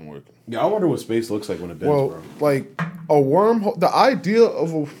 it wasn't working. Yeah, I wonder what space looks like when it bends. Well, bro. Like a wormhole. The idea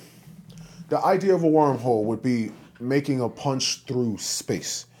of a wormhole would be making a punch through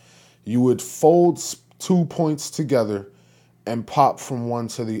space. You would fold 2 points together and pop from one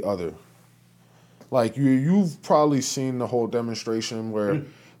to the other. Like you've probably seen the whole demonstration where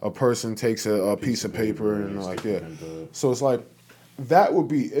a person takes a piece of paper and like so it's like that would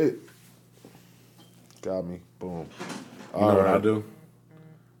be it. Got me. Boom. You know what I do?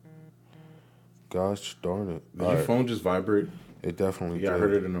 Gosh darn it! Did your phone just vibrate? It definitely did. I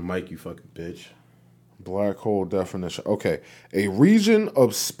heard it in the mic. You fucking bitch. Black hole definition. Okay. A region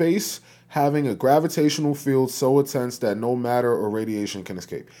of space having a gravitational field so intense that no matter or radiation can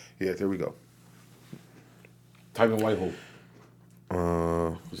escape. Yeah, there we go. Type in white hole.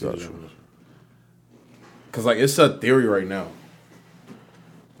 Because like it's a theory right now.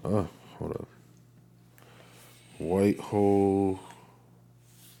 Hold up. White hole.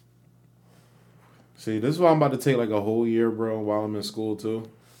 See, this is why I'm about to take like a whole year, bro, while I'm in school too.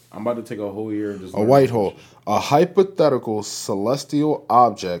 I'm about to take a whole year and just... A white hole. A hypothetical celestial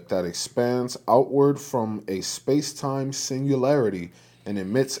object that expands outward from a space-time singularity and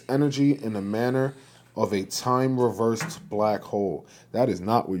emits energy in the manner of a time-reversed black hole. That is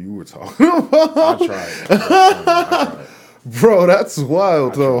not what you were talking about. I tried. Bro, that's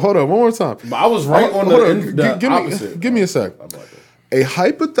wild, though. Hold on, one more time. But I was right on the opposite. Give me a sec. A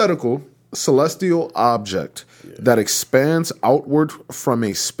hypothetical celestial object that expands outward from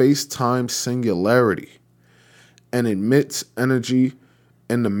a space-time singularity and emits energy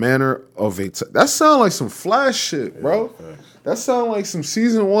in the manner of a... That sounds like some Flash shit, bro. Yeah, that sounds like some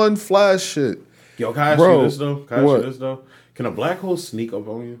season 1 Flash shit. Yo, can I ask you this, though? Can a black hole sneak up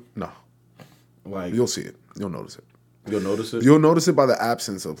on you? No. Like you'll see it. You'll notice it. You'll notice it? You'll notice it by the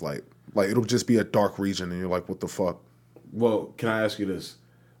absence of light. Like, it'll just be a dark region, and you're like, what the fuck? Well, can I ask you this?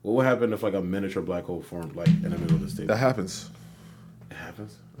 What would happen if like a miniature black hole formed like in the middle of this table? That happens. It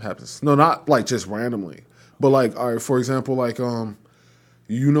happens? It happens. No, not like just randomly. But like, all right, for example, like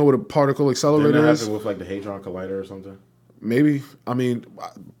you know what a particle accelerator Didn't that is? happen with like the Hadron Collider or something? Maybe. I mean,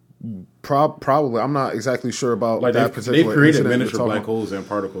 probably. I'm not exactly sure about like that particular. They created miniature black holes and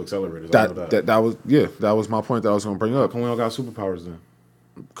particle accelerators. That was my point that I was going to bring up. How come we all got superpowers then?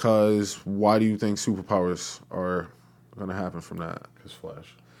 Because why do you think superpowers are going to happen from that? Because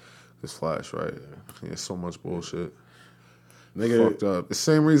Flash. It's Flash, right? Yeah, so much bullshit. Nigga, fucked up. The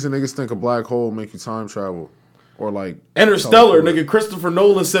same reason niggas think a black hole make you time travel. or like Interstellar, nigga. Christopher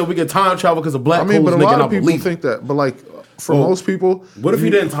Nolan said we can time travel because of black holes. But a lot of people think that. But like for most people, what if he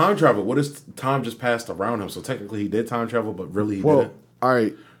didn't time travel? What if time just passed around him? So technically, he did time travel, but really he didn't. All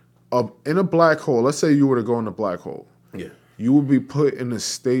right, in a black hole. Let's say you were to go in a black hole. Yeah, you would be put in a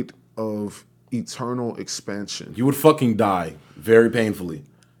state of eternal expansion. You would fucking die very painfully.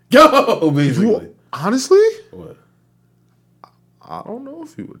 Yo, basically. Honestly, what? I don't know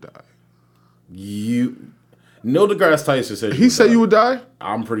if you would die. Neil deGrasse Tyson said he said you would die.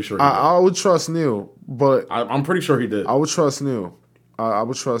 I'm pretty sure. I would trust Neil, but I'm pretty sure he did. I would trust Neil. I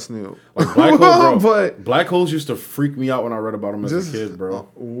would trust Neil. Like black holes, bro. But black holes used to freak me out when I read about them as a kid, bro.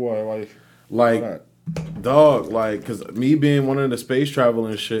 What? Like, dog, like, because me being one of the space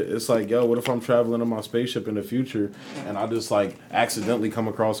traveling shit, it's like, yo, what if I'm traveling in my spaceship in the future and I just, like, accidentally come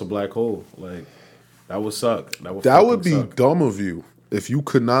across a black hole? Like, that would suck. That would be dumb of you if you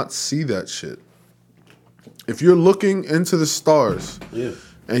could not see that shit. If you're looking into the stars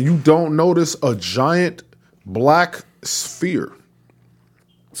and you don't notice a giant black sphere.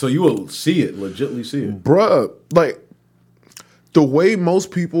 So you will see it, legitly see it. Bruh, like, the way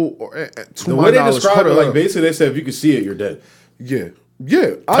most people, the way they describe it, like basically they said if you can see it, you're dead. Yeah.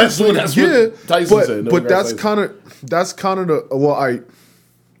 That's what Tyson said. But that's kind of the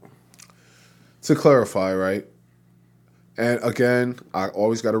to clarify, right? And again, I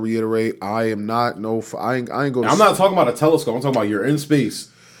always got to reiterate, I am not I ain't going. I'm not talking about a telescope. I'm talking about you're in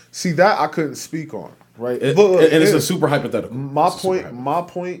space. See, that I couldn't speak on. Right, and it's a super hypothetical. My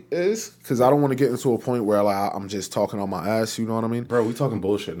point is because I don't want to get into a point where like I'm just talking on my ass. You know what I mean, bro? We talking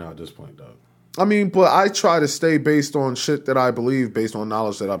bullshit now at this point, dog. I mean, but I try to stay based on shit that I believe, based on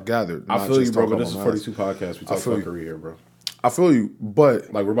knowledge that I've gathered. I feel you, bro. But this is 42 podcasts. We talk fuckery here, bro. I feel you,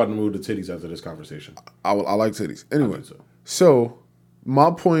 but like we're about to move to titties after this conversation. I like titties anyway. So my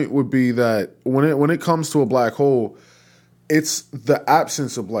point would be that when it comes to a black hole, it's the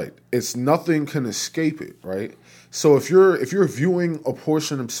absence of light. It's nothing can escape it, right? So if you're viewing a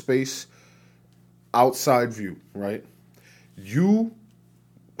portion of space outside view, right? You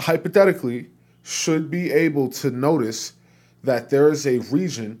hypothetically should be able to notice that there is a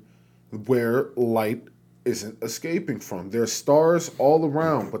region where light isn't escaping from. There's stars all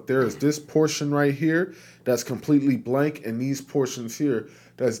around, but there is this portion right here that's completely blank and these portions here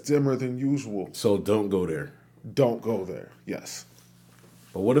that's dimmer than usual. So don't go there. Don't go there. Yes.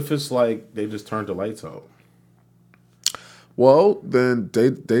 But what if it's like they just turned the lights out? Well, then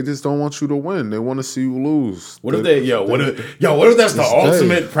they just don't want you to win. They want to see you lose. What if what if that's the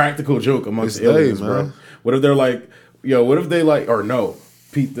ultimate practical joke amongst aliens, bro? What if they're like, what if they like, or no,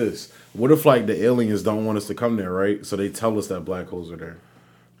 peep this. What if like the aliens don't want us to come there, right? So they tell us that black holes are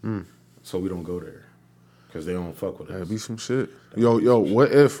there. So we don't go there. Because they don't fuck with us. That'd be some shit.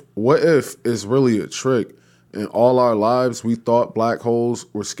 What if it's really a trick? In all our lives, we thought black holes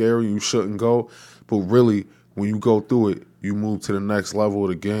were scary, you shouldn't go. But really, when you go through it, you move to the next level of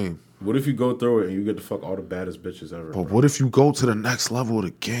the game. What if you go through it and you get to fuck all the baddest bitches ever? But what if you go to the next level of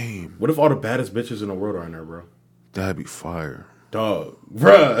the game? What if all the baddest bitches in the world are in there, bro? That'd be fire. Dog.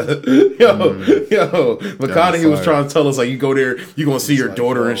 Bruh. Yo. McConaughey was trying to tell us, like, you go there, you going to see your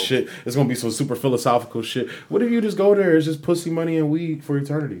daughter and shit. It's going to be some super philosophical shit. What if you just go there, it's just pussy, money, and weed for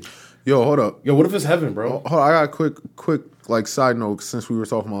eternity? Yo, hold up. Yo, what if it's heaven, bro? Hold on, I got a quick like side note since we were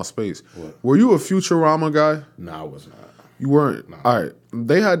talking about space. What? Were you a Futurama guy? No, I was not. You weren't? Nah. All right.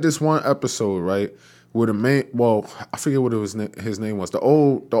 They had this one episode, right, where the main, I forget what his name was. The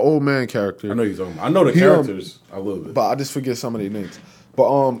old man character. I know you're talking about. I know the characters a little bit. But I just forget some of their names.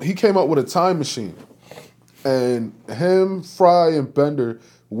 But he came up with a time machine. And him, Fry, and Bender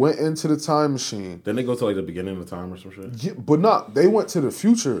went into the time machine. Then they go to like the beginning of time or some shit? Yeah, but not. They went to the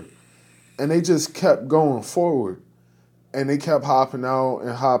future. And they just kept going forward. And they kept hopping out.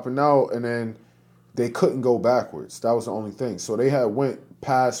 And then they couldn't go backwards. That was the only thing. So they had went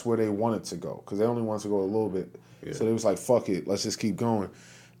past where they wanted to go. Because they only wanted to go a little bit. Yeah. So they was like, fuck it. Let's just keep going.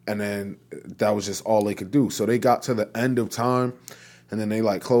 And then that was just all they could do. So they got to the end of time. And then they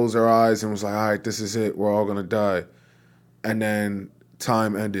like closed their eyes and was like, all right, this is it. We're all going to die. And then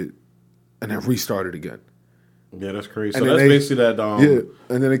time ended. And then restarted again. Yeah, that's crazy. So that's basically that.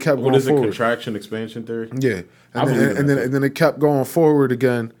 And then they kept going forward. What is it? Contraction expansion theory. Yeah, and then they kept going forward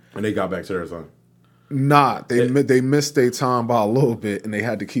again. And they got back to their time. Nah, they missed their time by a little bit, and they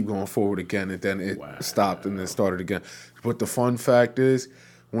had to keep going forward again, and then it stopped and then started again. But the fun fact is,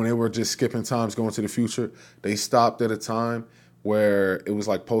 when they were just skipping times going to the future, they stopped at a time where it was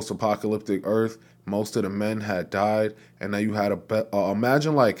like post-apocalyptic Earth. Most of the men had died, and now you had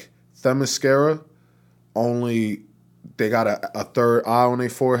imagine like Themyscira. Only they got a third eye on their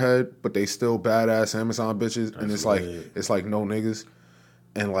forehead, but they still badass Amazon bitches, and it's like no niggas,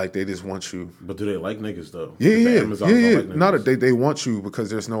 and like they just want you. But do they like niggas though? Yeah. Like Not that they want you because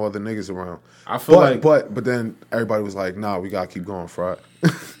there's no other niggas around. I feel but then everybody was like, nah, we gotta keep going, Fried.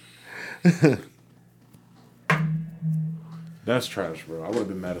 That's trash, bro. I would have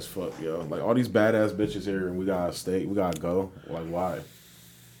been mad as fuck, yo. Like all these badass bitches here, and we gotta go. Like why?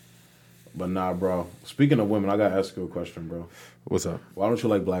 But nah, bro. Speaking of women, I gotta ask you a question, bro. What's up? Why don't you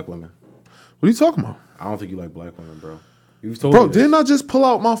like black women? What are you talking about? I don't think you like black women, bro. You've told Bro, me this. didn't I just pull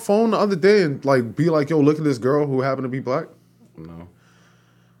out my phone the other day and like be like, yo, look at this girl who happened to be black? No.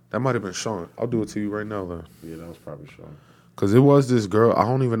 That might have been Sean. I'll do it to you right now, though. Yeah, that was probably Sean. Because it was this girl. I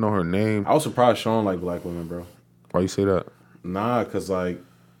don't even know her name. I was surprised Sean liked black women, bro. Why you say that? Nah, because, like,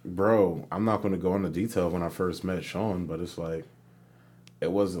 bro, I'm not going to go into detail when I first met Sean, but it's like,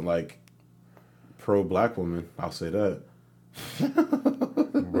 it wasn't like pro-black woman. I'll say that.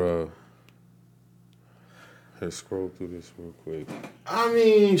 Bro. Let's scroll through this real quick. I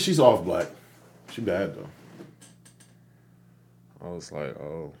mean, she's off black. She bad, though. I was like,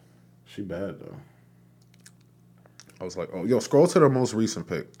 oh. She bad, though. I was like, oh. Yo, scroll to the most recent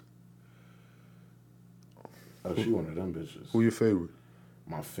pic. Oh, she one of them bitches. Who your favorite?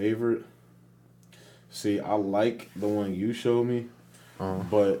 My favorite? See, I like the one you showed me,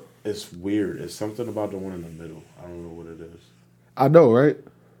 but it's weird. It's something about the one in the middle. I don't know what it is. I know, right?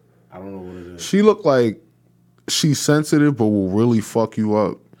 I don't know what it is. She looked like she's sensitive, but will really fuck you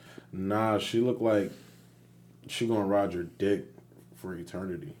up. Nah, she looked like she gonna ride your dick for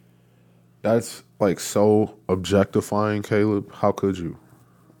eternity. That's like so objectifying, Caleb. How could you?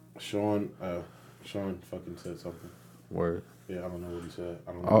 Sean fucking said something. Word. Yeah, I don't know what he said.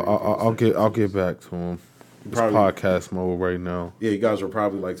 I don't know. I'll get back to him. It's podcast mode right now. Yeah, you guys were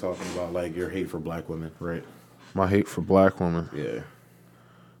probably like talking about like your hate for black women, right? My hate for black women. Yeah.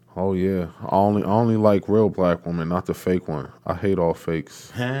 Oh yeah. I only like real black women, not the fake one. I hate all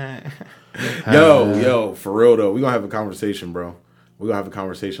fakes. Yo, for real though, we gonna have a conversation, bro. We're gonna have a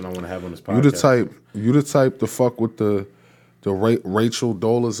conversation I want to have on this podcast. You the type to fuck with the Rachel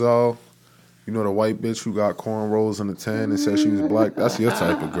Dolezal. You know the white bitch who got cornrows in the tan and said she was black. That's your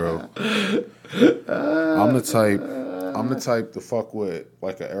type of girl. I'm the type to fuck with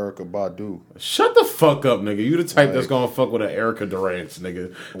like a Erykah Badu. Shut the fuck up, nigga. You the type that's gonna fuck with an Erica Durant,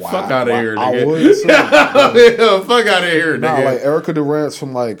 nigga. Wow. Fuck out of here, nigga. I would too. Yeah, fuck out of here, nigga. Nah, like Erica Durant's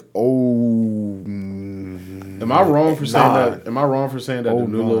from like Am I wrong for saying that? Am I wrong for saying that the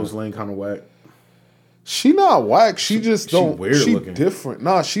new Lois Lane kind of whack? She not whack. She just don't. Weird she looking. Different.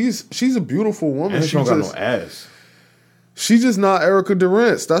 Nah, she's a beautiful woman. And she don't got no ass. She just not Erica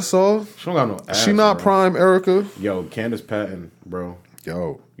Durant. That's all. She don't got no ass. She not bro. prime Erica. Yo, Candace Patton, bro.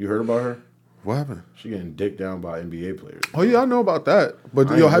 Yo, you heard about her? What happened? She getting dicked down by NBA players. Oh yeah, I know about that.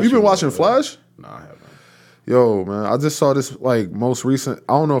 But yo, have you been watching Flash? Nah, I haven't. Yo, man, I just saw this like most recent.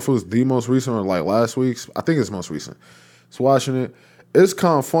 I don't know if it was the most recent or like last week's. I think it's most recent. Just watching it. It's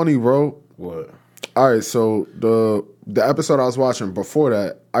kind of funny, bro. What? All right, so the episode I was watching before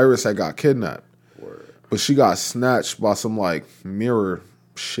that, Iris had got kidnapped. Word. But she got snatched by some like mirror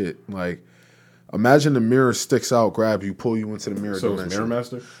shit. Like, imagine the mirror sticks out, grab you, pull you into the mirror dimension. It's Mirror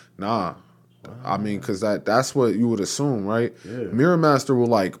Master? Nah. I mean, because that's what you would assume, right? Yeah. Mirror Master will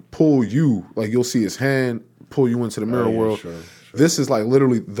like pull you, like you'll see his hand pull you into the mirror world. Sure. This is like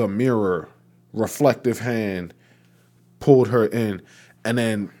literally the mirror, reflective hand pulled her in. And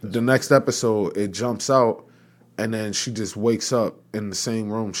then the next episode, it jumps out, and then she just wakes up in the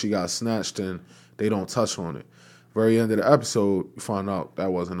same room she got snatched in. They don't touch on it. Very end of the episode, you find out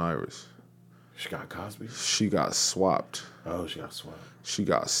that wasn't Iris. She got Cosby? She got swapped. Oh, she got swapped. She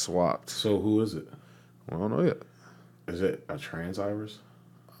got swapped. So who is it? I don't know yet. Is it a trans Iris?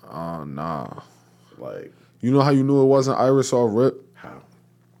 Nah. Like, you know how you knew it wasn't Iris or Rip? how?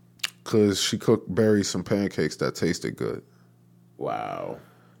 Because she cooked Barry some pancakes that tasted good. Wow.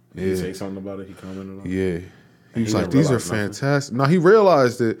 Did he say something about it? He commented on it? Yeah. He was like, these are fantastic. No, he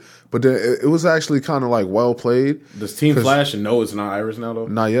realized it, but then it was actually kind of like well played. Does Team Flash know it's not Iris now, though?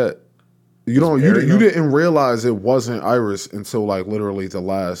 Not yet. You didn't realize it wasn't Iris until like literally the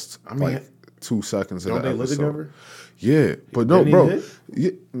last 2 seconds of the episode. Don't they live together? Yeah, but no, bro.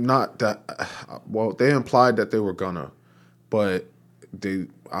 Not that. Well, they implied that they were gonna, but they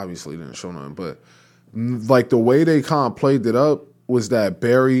obviously didn't show nothing. But like the way they kind of played it up was that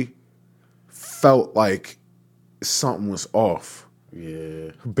Barry felt like something was off. Yeah.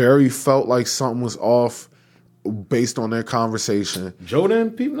 Barry felt like something was off based on their conversation. Joe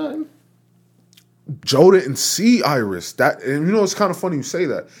didn't peep nothing? Joe didn't see Iris. And you know, it's kind of funny you say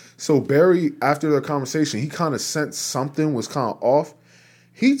that. So Barry, after their conversation, he kind of sensed something was kind of off.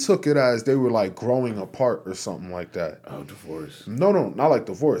 He took it as they were like growing apart or something like that. Oh, divorce. No, not like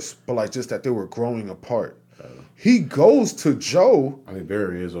divorce, but like just that they were growing apart. He goes to Joe. I mean,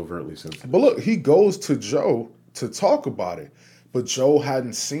 Barry is overtly sensitive. But look, he goes to Joe to talk about it. But Joe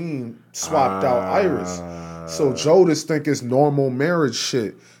hadn't swapped out Iris. So Joe just think it's normal marriage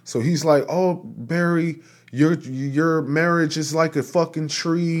shit. So he's like, oh, Barry, your marriage is like a fucking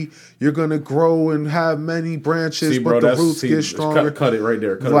tree. You're going to grow and have many branches, but the roots get stronger. Cut it right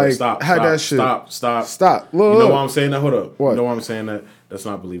there. Cut like, it. Stop. That shit. Stop. Look, you know why I'm saying that? Hold up. What? You know why I'm saying that? That's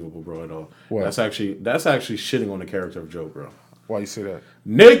not believable, bro, at all. What? That's actually shitting on the character of Joe, bro. Why you say that?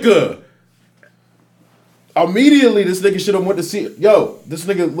 Nigga! Immediately, this nigga should have went to see... Yo, this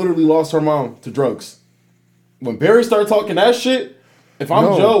nigga literally lost her mom to drugs. When Barry started talking that shit, if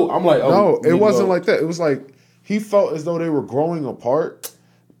I'm Joe, I'm like, oh... No, it wasn't like that. It was like, he felt as though they were growing apart,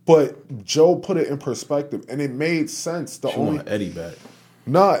 but Joe put it in perspective, and it made sense. She want Eddie back.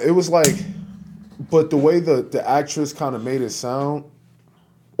 Nah, it was like... But the way the actress kind of made it sound,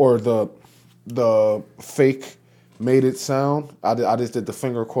 or the fake... made it sound. I just did the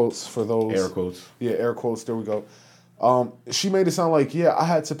finger quotes for those. Air quotes. Yeah, air quotes. There we go. She made it sound like, I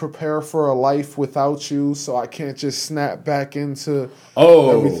had to prepare for a life without you, so I can't just snap back into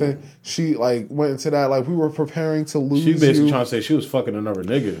everything. She like went into that like we were preparing to lose you. She basically trying to say she was fucking another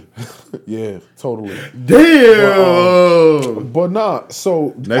nigga. Yeah, totally. Damn. But nah.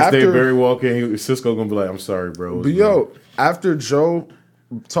 So next day, Barry walk in, Cisco gonna be like, "I'm sorry, bro." But yo, after Joe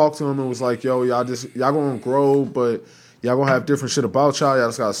talked to him and was like, yo, y'all gonna grow, but y'all gonna have different shit about y'all. Y'all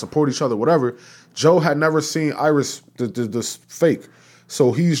just gotta support each other, whatever. Joe had never seen Iris, this fake.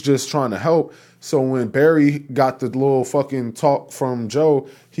 So he's just trying to help. So when Barry got the little fucking talk from Joe,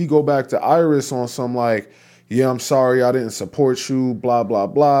 he go back to Iris on some like, yeah, I'm sorry I didn't support you, blah, blah,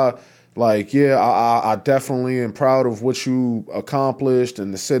 blah. Like, yeah, I definitely am proud of what you accomplished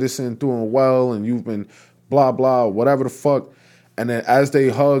and the citizen doing well and you've been blah, blah, whatever the fuck. And then as they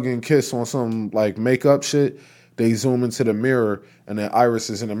hug and kiss on some like makeup shit, they zoom into the mirror and then Iris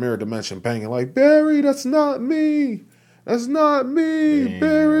is in the mirror dimension banging like, Barry, that's not me. That's not me, damn.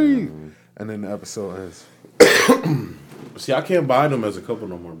 Barry. And then the episode ends. See, I can't buy them as a couple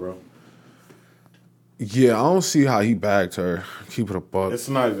no more, bro. Yeah, I don't see how he bagged her. Keep it a buck. It's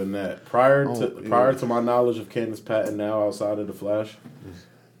not even that. Prior to my knowledge of Candace Patton now outside of The Flash,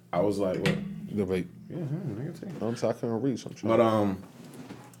 I was like, what? Wait. Yeah, I'm talking reach. But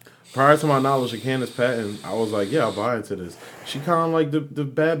prior to my knowledge of Candace Patton, I was like, yeah, I'll buy into this. She kind of like the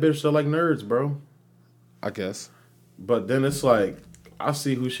bad bitch that like nerds, bro. I guess. But then it's like, I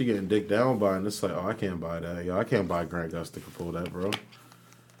see who she getting dicked down by, and it's like, oh, I can't buy that. Yo, I can't buy Grant Gustin to pull that, bro.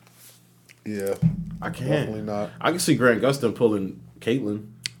 Yeah. I can't. Definitely not. I can see Grant Gustin pulling Caitlyn,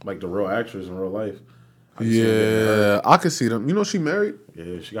 like the real actress in real life. I can see them. You know she married?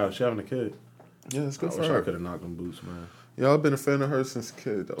 Yeah, she having a kid. Yeah, it's good for her. her. I could have knocked them boots, man. Yeah, I've been a fan of her since a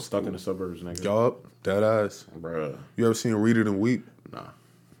kid. That was Stuck in the suburbs, nigga. Yup, dead ass. Bruh. You ever seen Read It and Weep? Nah.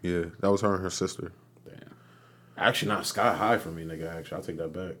 Yeah, that was her and her sister. Damn. Actually, not Sky High for me, nigga. Actually, I'll take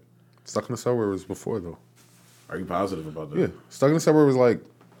that back. Stuck in the Suburbs was before, though. Are you positive about that? Yeah. Stuck in the Suburbs was like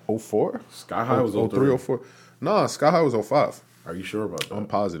 04? Sky High was 03, 04. Nah, Sky High was 05. Are you sure about that? I'm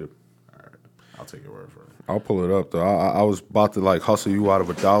positive. All right. I'll take your word for it. I'll pull it up, though. I was about to, like, hustle you out of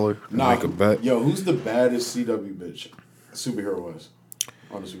 $1 and make a bet. Yo, who's the baddest CW bitch superhero was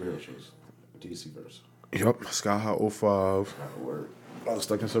on the superhero shows? DC verse. Yep. Sky High 05. Word. Oh,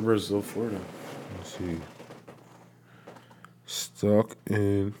 Stuck in Suburbs is 04 now. Let's see. Stuck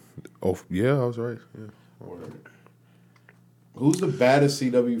in... Oh, yeah, I was right. Yeah. Word. Who's the baddest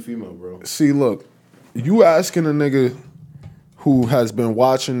CW female, bro? See, look. You asking a nigga who has been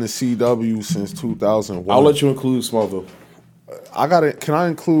watching the CW since 2001. I'll let you include Smallville.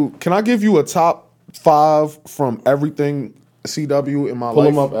 Can I give you a top 5 from everything CW in my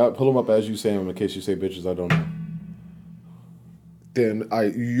life? Pull them up as you say them in case you say bitches I don't know. Then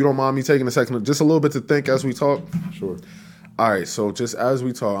you don't mind me taking a second, just a little bit to think as we talk? Sure. All right, so just as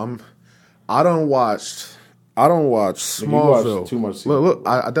we talk, I don't watch Smallville. You watch too much CW. Look,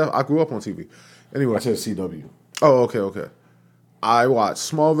 I grew up on TV. Anyway, I said CW. Oh, okay. I watch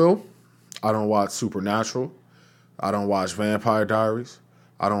Smallville. I don't watch Supernatural. I don't watch Vampire Diaries.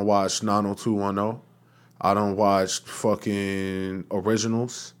 I don't watch 90210. I don't watch fucking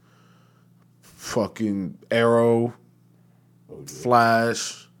Originals. Fucking Arrow.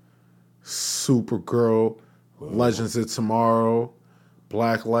 Flash. Supergirl. Legends of Tomorrow.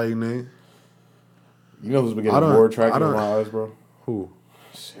 Black Lightning. You know who's been getting more attractive in my eyes, bro? Who?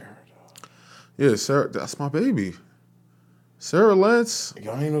 Sarah, dog. Yeah, Sarah. That's my baby. Sarah Lance.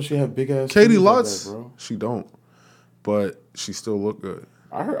 Y'all ain't know she had big ass. Katie titties Lutz. like that, bro. She don't, but she still look good.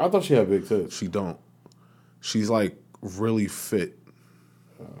 I thought she had big tits. She don't. She's like really fit,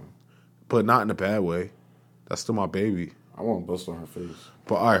 but not in a bad way. That's still my baby. I want to bust on her face.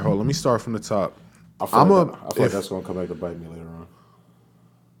 But all right, hold on. Let me start from the top. I feel like that's gonna come back to bite me later on.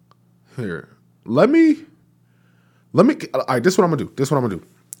 Here, let me. All right, this is what I'm gonna do.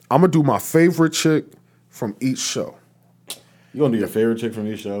 I'm gonna do my favorite chick from each show. You gonna do your favorite chick from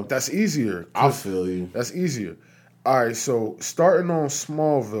each show? That's easier. I feel you. That's easier. All right, so starting on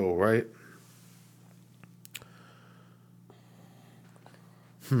Smallville, right?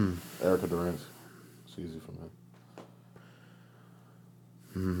 Erica Durant. It's easy for me.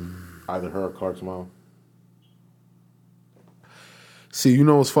 Either her or Clark's mom. See, you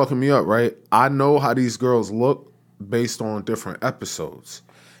know what's fucking me up, right? I know how these girls look based on different episodes.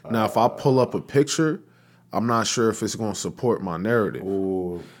 Now, if I pull up a picture, I'm not sure if it's going to support my narrative.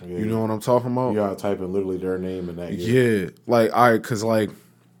 Ooh, yeah. You know what I'm talking about? You gotta type in literally their name in that year. Yeah. Like, all right, because, like,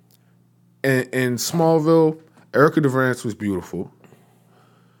 in Smallville, Erica Durant was beautiful.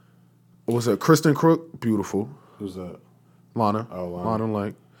 What was it? Kristen Crook, beautiful. Who's that? Lana. Oh, Lana.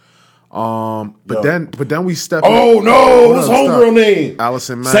 Like. But then we step. Oh no! What's homegirl name?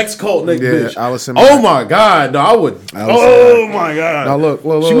 Allison Mack. Sex cult nigga, bitch. Allison Oh Mack. my god! No, I would. My god! Now look.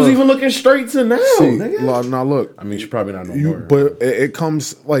 She was even looking straight to now. Nigga. Now look. I mean, she's probably not no more. But it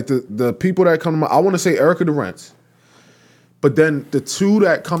comes like the people that come to mind. I want to say Erica Durant. But then the two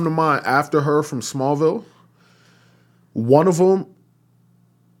that come to mind after her from Smallville, one of them,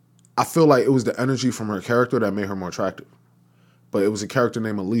 I feel like it was the energy from her character that made her more attractive. But it was a character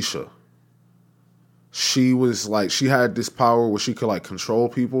named Alicia. She was like, she had this power where she could like control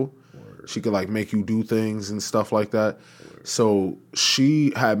people. Word. She could like make you do things and stuff like that. Word. So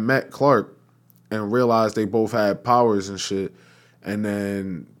she had met Clark and realized they both had powers and shit. And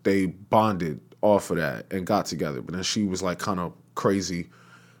then they bonded off of that and got together. But then she was like kind of crazy,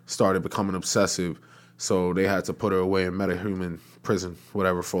 started becoming obsessive. So they had to put her away in metahuman prison,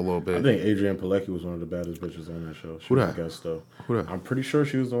 whatever, for a little bit. I think Adrienne Palicki was one of the baddest bitches on that show. Who that? Guest though. Who that? I'm pretty sure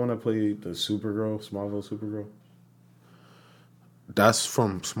she was the one that played the Supergirl, Smallville Supergirl. That's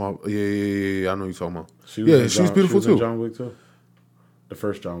from Small. Yeah. I know you're talking about. She was beautiful she was too. In John Wick too. The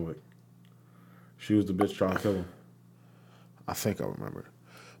first John Wick. She was the bitch trying to kill him. I think I remember.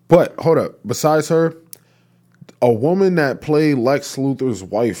 But hold up. Besides her, a woman that played Lex Luthor's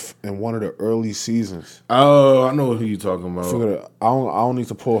wife in one of the early seasons. Oh, I know who you talking about. I don't need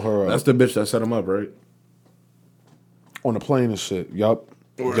to pull her up. That's the bitch that set him up, right? On the plane and shit. Yup.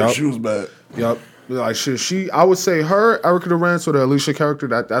 She was bad. Yup. Like shit. I would say her, Erica Durant, or the Alicia character.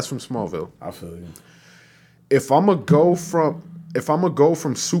 That's from Smallville. I feel you. If I'm gonna go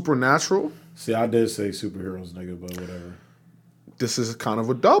from Supernatural. See, I did say superheroes, nigga, but whatever. This is kind of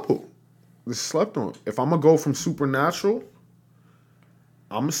a double. This slept on. If I'm gonna go from Supernatural,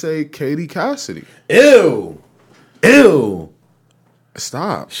 I'm gonna say Katie Cassidy. Ew.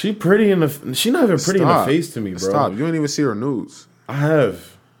 Stop. She pretty in the. She not even pretty in the face to me, bro. Stop. You ain't even see her nudes. I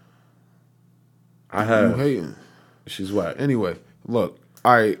have. You hating. She's whack. Anyway, look.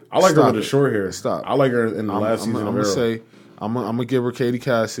 All right. I like her with the short hair. Stop. I like her in the last season of Arrow. I'm gonna give her Katie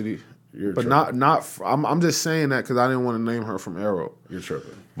Cassidy. You're but tripping. not. I'm just saying that because I didn't want to name her from Arrow. You're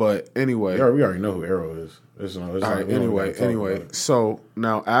tripping. But anyway, we already know who Arrow is. All right. Anyway. So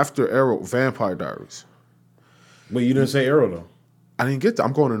now after Arrow, Vampire Diaries. But you didn't say Arrow though. I didn't get that.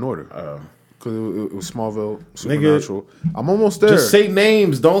 I'm going in order. Because it was Smallville, Supernatural. Nigga, I'm almost there. Just say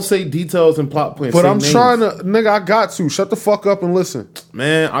names. Don't say details and plot points. But I'm names. trying to, nigga. I got to shut the fuck up and listen,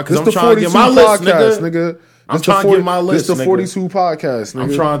 man. Because I'm the trying to get my list, nigga. I'm trying to get my list. This the 42 podcast, nigga.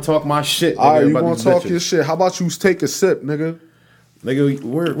 I'm trying to talk my shit. Nigga, all right, you gonna talk your shit? How about you take a sip, nigga? Nigga,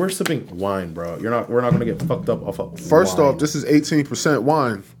 we're sipping wine, bro. We're not gonna get fucked up off of First wine. off, this is 18%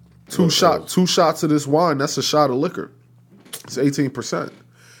 wine. Two shots of this wine. That's a shot of liquor. It's 18%.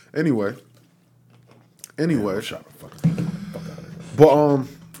 Anyway. Man, shut the fuck out of here. But all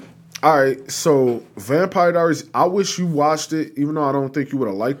right. So Vampire Diaries. I wish you watched it, even though I don't think you would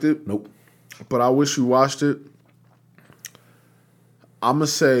have liked it. Nope. But I wish you watched it. I'm gonna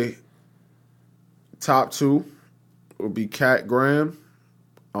say top 2 would be Kat Graham.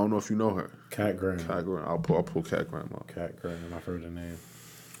 I don't know if you know her. Kat Graham. I'll pull Kat Graham up. Kat Graham. I've heard the name.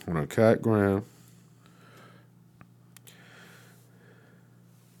 Hold on, Kat Graham.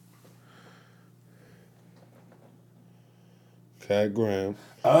 Kat Graham.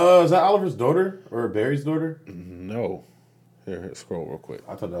 Is that Oliver's daughter or Barry's daughter? No. Here, scroll real quick.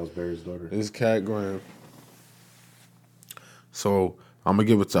 I thought that was Barry's daughter. This is Kat Graham. So I'm gonna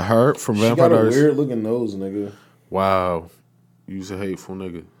give it to her from She Vampire got a Diaries. weird looking nose, nigga. Wow, you's a hateful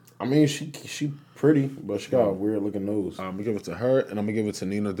nigga. I mean, she pretty, but she got a weird looking nose. I'm gonna give it to her, and I'm gonna give it to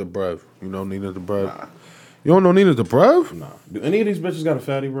Nina Dobrev. You know Nina Dobrev? Nah. You don't know Nina Dobrev? Nah. Do any of these bitches got a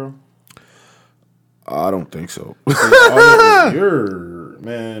fatty, bro? I don't think so. You're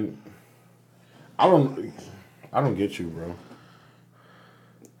man. I don't get you, bro.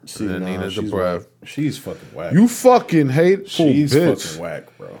 See, Nina Dobrev. She's fucking whack. You fucking hateful She's bitch. fucking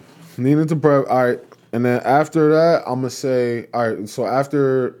whack, bro. Nina Dobrev. All right. And then after that, I'm going to say, all right, so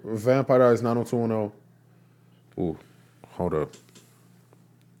after Vampire Diaries 90210. Ooh, hold up.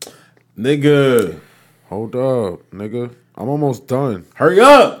 Nigga. Hold up, nigga. I'm almost done. Hurry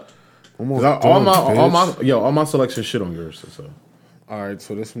up. Almost done, all my selection shit on yours. So. All right,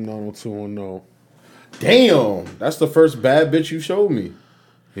 so this from 90210. Damn, that's the first bad bitch you showed me.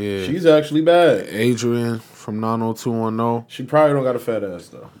 Yeah. She's actually bad. Adrian from 90210. She probably don't got a fat ass,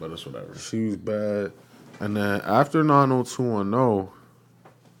 though, but it's whatever. She was bad. And then after 90210,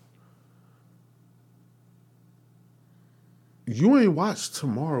 you ain't watched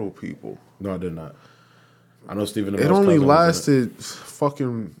Tomorrow, people. No, I did not. I know Stephen Amell's It only cousin lasted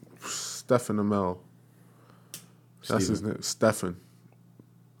fucking Stephen Amell. That's his name. Stephen.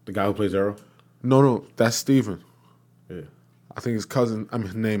 The guy who plays Arrow? No, that's Stephen. Yeah. I think his cousin,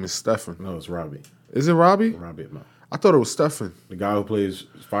 his name is Stephen. No, it's Robbie. Is it Robbie? Robbie Amell. I thought it was Stephen. The guy who plays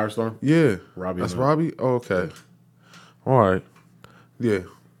Firestorm? Yeah. Robbie That's Amell. Robbie? Oh, okay. All right. Yeah.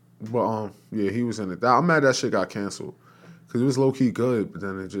 But, yeah, he was in it. I'm mad that shit got canceled. Because it was low-key good, but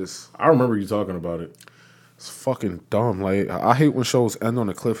then it just... I remember you talking about it. It's fucking dumb. Like, I hate when shows end on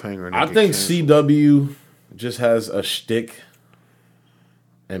a cliffhanger. And I think CW just has a shtick,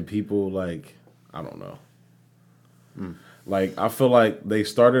 and people, like, I don't know. Like, I feel like they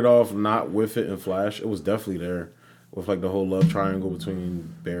started off not with it in Flash. It was definitely there with, like, the whole love triangle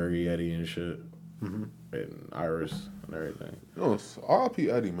between Barry, Eddie, and shit. And Iris and everything. No, R.I.P.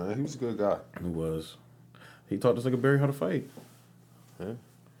 Eddie, man. He was a good guy. He was. He taught this nigga Barry how to fight. Yeah.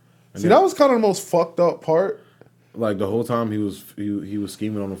 See, that was kind of the most fucked up part. Like, the whole time he was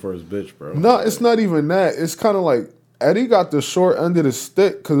scheming on him for his bitch, bro. No, it's not even that. It's kind of like Eddie got the short end of the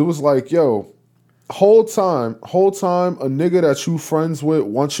stick because it was like, yo, whole time, a nigga that you friends with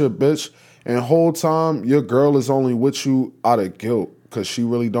wants your bitch, and whole time your girl is only with you out of guilt because she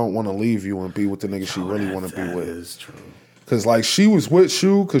really don't want to leave you and be with the nigga she really want to be with. That is true. Because, like, she was with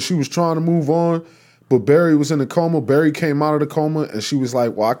you because she was trying to move on, but Barry was in a coma. Barry came out of the coma, and she was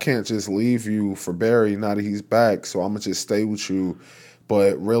like, well, I can't just leave you for Barry now that he's back, so I'm going to just stay with you.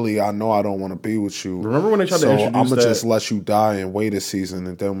 But really, I know I don't want to be with you. Remember when they tried to introduce I'm going to just let you die and wait a season,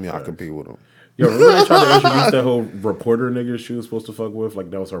 and then I could be with him. Yo, remember they tried to introduce that whole reporter nigga she was supposed to fuck with?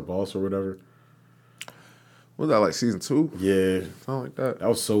 Like, that was her boss or whatever? Was that, like, season 2? Yeah. Something like that. That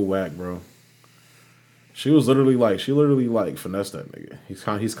was so whack, bro. She literally finessed that nigga. He's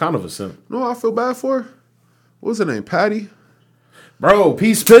kind of a simp. No, I feel bad for her. What was her name? Patty? Bro,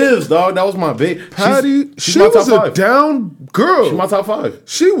 Peace Piz, dog. That was my big. Patty, she's she my was top a five. down girl. She's my top 5.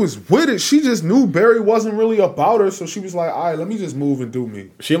 She was with it. She just knew Barry wasn't really about her, so she was like, all right, let me just move and do me.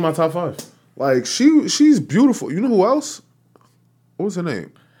 She in my top 5. Like, she's beautiful. You know who else? What was her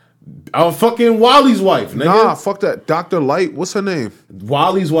name? Fucking Wally's wife, nigga. Nah, fuck that. Dr. Light. What's her name?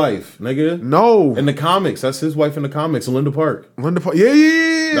 Wally's wife, nigga. No. In the comics. That's his wife in the comics, Linda Park. Linda Park. Yeah.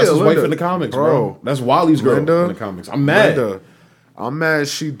 That's his Linda. wife in the comics, bro. That's Wally's girl in the comics. I'm mad. I'm mad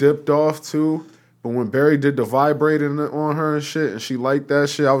she dipped off, too. But when Barry did the vibrating on her and shit, and she liked that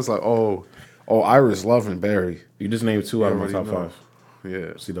shit, I was like, oh, Iris loving Barry. You just named 2 out of my top 5.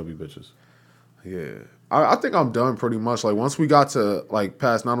 Yeah. CW bitches. Yeah. I think I'm done pretty much. Like, once we got to, like,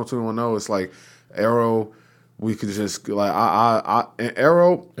 past 90210, it's like Arrow, we could just, like, and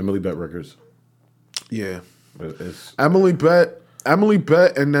Arrow. Emily Bett Records. Yeah. It's, Emily Bett,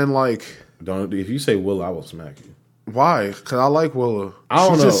 and then, like. If you say Willa, I will smack you. Why? Because I like Willa.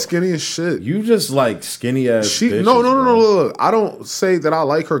 She's just skinny as shit. You just like skinny ass bitches, No. Look, I don't say that I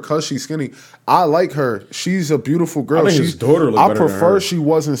like her because she's skinny. I like her. She's a beautiful girl. I think his daughter look better than her. I prefer she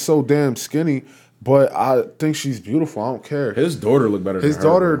wasn't so damn skinny, but I think she's beautiful. I don't care. His daughter look better than her.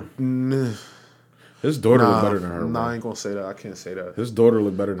 His daughter look better than her. Nah, I ain't gonna say that. I can't say that. His daughter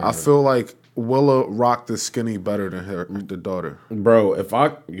look better than her. I feel like Willa rocked the skinny better than the daughter. Bro,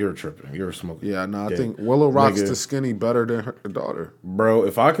 you're tripping. You're smoking. Yeah, no, I think Willa rocks the skinny better than the daughter. Bro,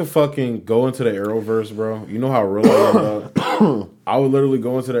 if I could fucking go into the Arrowverse, bro, you know how real I am, dog? I would literally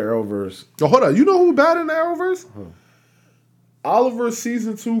go into the Arrowverse. Oh, hold on. You know who bad in the Arrowverse? Oliver's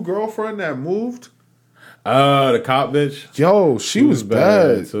season 2 girlfriend that moved. The cop bitch. Yo, she was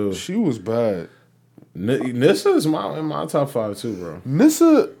bad too. She was bad. Nissa is in my top 5 too, bro.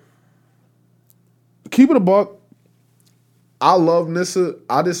 Nissa, keep it a buck. I love Nissa.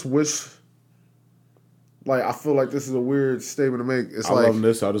 I just wish, like, I feel like this is a weird statement to make. It's I like, love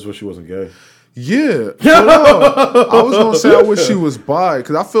Nissa. I just wish she wasn't gay. Yeah. I was going to say I wish she was bi,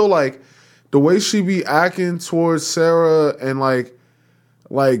 because I feel like the way she be acting towards Sarah and, like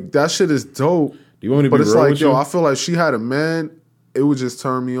that shit is dope. Do you want me to be But it's real like, with yo, you? I feel like she had a man, it would just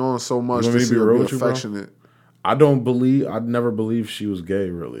turn me on so much to see her be affectionate. I'd never believed she was gay,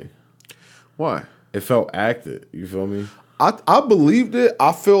 really. Why? It felt acted. You feel me? I believed it.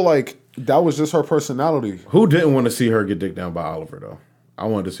 I feel like that was just her personality. Who didn't want to see her get dicked down by Oliver, though? I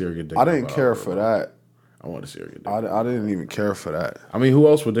wanted to see her get dicked down by Oliver. I didn't care for that. I wanted to see her get dicked down. I didn't even care for that. I mean, who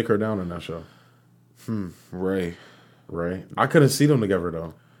else would dick her down in that show? Ray. I couldn't see them together,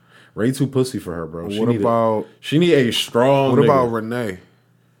 though. Ray too pussy for her, bro. She need a strong What nigga. about Renee?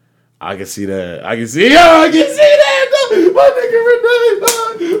 I can see that. I can see that, though. My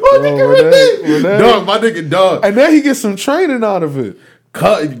nigga Renee, dog. My nigga dog. And then he gets some training out of it.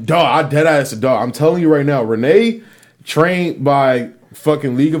 Dog, I dead ass dog. I'm telling you right now, Renee, trained by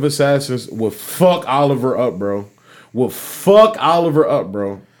fucking League of Assassins, will fuck Oliver up, bro.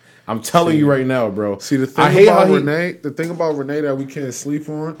 I'm telling you right now, bro. See, the thing about Renee that we can't sleep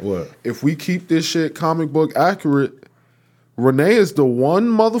on. What? If we keep this shit comic book accurate, Renee is the one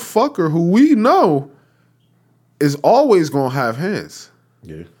motherfucker who we know is always gonna have hands.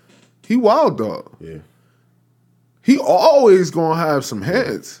 Yeah. He wild dog. Yeah. He always gonna have some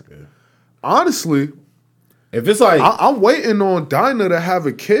hands. Yeah. Honestly, if it's like I'm waiting on Dinah to have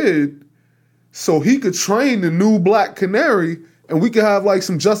a kid so he could train the new Black Canary and we could have like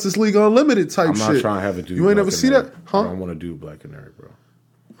some Justice League Unlimited type shit. I'm not trying to have it do. You ain't never see that, huh? I don't want to do Black Canary, bro.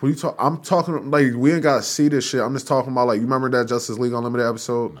 What you talk? I'm talking like we ain't gotta see this shit. I'm just talking about like you remember that Justice League Unlimited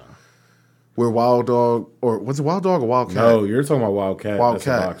episode where Wild Dog or was it Wild Dog or Wildcat? No, you're talking about Wildcat. That's a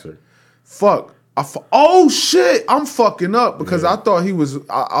boxer. Fuck. Oh shit! I'm fucking up because I thought he was.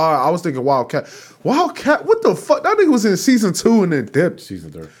 I was thinking Wildcat. Wildcat. What the fuck? That nigga was in season 2 and then dipped.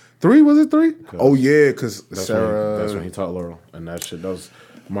 Season 3. 3 was it 3? Oh yeah, because Sarah. That's when he taught Laurel, and that shit. That was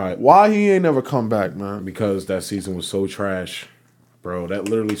my. Why he ain't never come back, man? Because that season was so trash, bro. That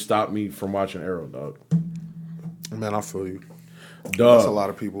literally stopped me from watching Arrow, dog. Man, I feel you. Dog. That's a lot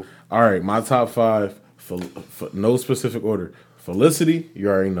of people. All right, my top 5 for no specific order. Felicity, you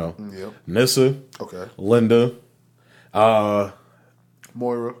already know. Yep. Nissa. Okay. Linda.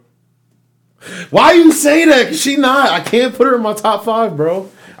 Moira. Why you say that? 'Cause she not. I can't put her in my top 5, bro.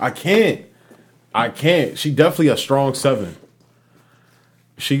 I can't. She definitely a strong 7.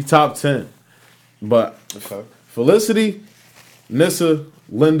 She top 10. But Felicity, Nissa,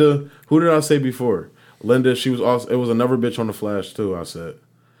 Linda. Who did I say before? Linda, she was also. It was another bitch on the Flash too. I said.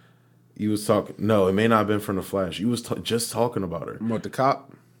 You was talking. No, it may not have been from the Flash. You was just talking about her. What, the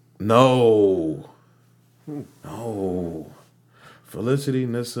cop? No. No. Felicity,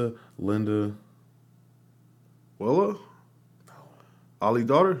 Nissa, Linda. Willa? No. Ollie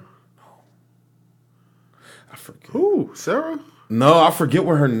daughter? No. I forget. Who? Sarah? No, I forget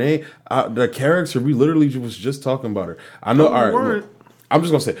what her name. The character, we literally was just talking about her. I know. All right. Look, I'm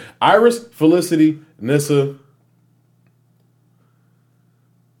just going to say Iris, Felicity, Nissa,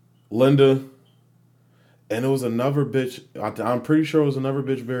 Linda, and it was another bitch. I'm pretty sure it was another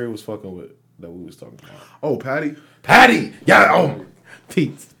bitch Barry was fucking with that we was talking about. Oh, Patty. Yeah. Oh,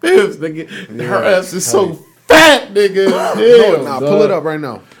 Pete Spiffs, nigga. Yeah, her ass is so fat, nigga. Damn, no, pull it up right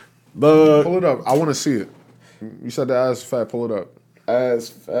now. Pull it up. I want to see it. You said the ass fat. Pull it up. Ass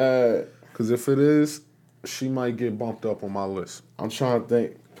fat. Because if it is, she might get bumped up on my list. I'm trying to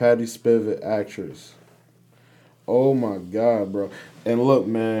think. Patty Spivot, actress. Oh my God, bro. And look,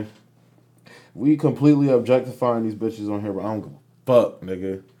 man. We completely objectifying these bitches on here, but I don't give a fuck,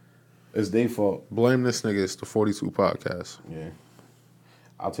 nigga. It's their fault. Blame this nigga. It's the 42 podcast. Yeah.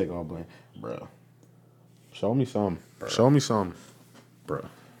 I'll take all blame. Bro. Show me some. Bruh. Show me some. Bro.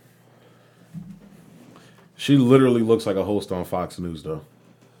 She literally looks like a host on Fox News, though.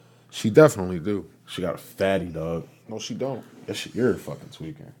 She definitely do. She got a fatty, dog. No, she don't. Yes, you're fucking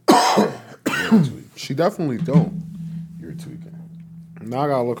tweaking. She definitely don't. You're tweaking. Now I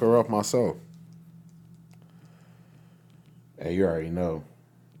gotta look her up myself. Hey, you already know.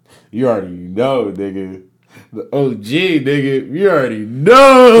 You already know, nigga. The OG, nigga. You already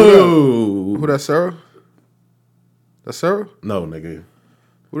know. Who that, Sarah? That's Sarah? No, nigga.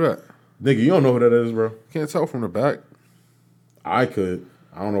 Who that? Nigga, you don't know who that is, bro. Can't tell from the back. I could.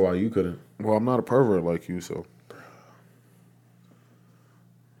 I don't know why you couldn't. Well, I'm not a pervert like you, so.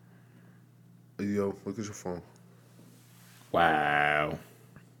 Yo, look at your phone. Wow.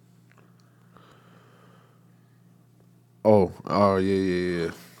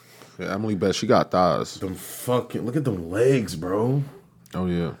 Yeah. Emily Beth, she got thighs. Them fucking look at them legs, bro. Oh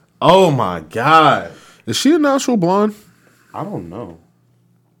yeah. Oh my god. Is she a natural blonde? I don't know.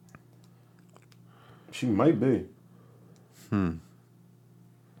 She might be.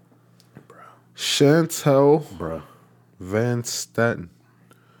 Chantel Bruh. Van Staten.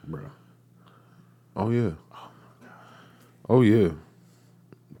 Bruh. Oh yeah. Oh yeah.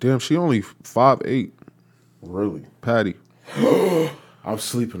 Damn, she only 5'8". Really? Patty. I'm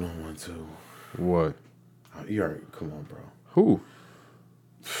sleeping on one too. What? You alright? Come on, bro. Who?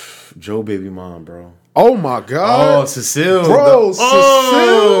 Joe baby mom, bro. Oh my God. Oh, Cecile. Bro,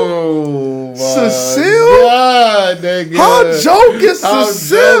 Oh, Cecile? God, nigga. How joke is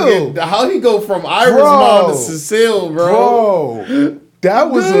Cecile? How he go from Iris mom to Cecile, bro?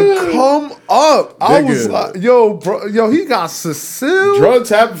 That was a come up. I was like, yo, bro, he got Cecile. Drugs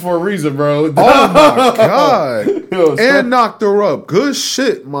happen for a reason, bro. Oh my God. And knocked her up. Good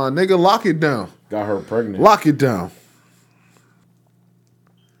shit, my nigga. Lock it down. Got her pregnant. Lock it down.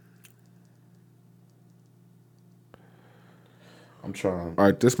 I'm trying. All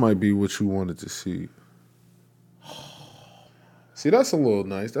right, this might be what you wanted to see. See, that's a little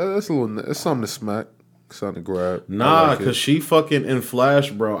nice. That's a little. That's something to smack. Something to grab. Nah, cause she fucking in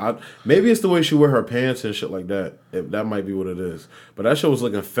Flash, bro. Maybe it's the way she wear her pants and shit like that. That might be what it is. But that shit was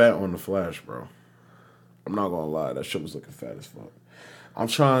looking fat on the Flash, bro. I'm not gonna lie, that shit was looking fat as fuck. I'm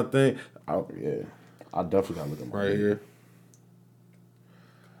trying to think. I definitely gotta look at my right here.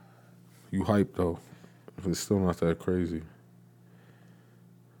 You hype though. If it's still not that crazy.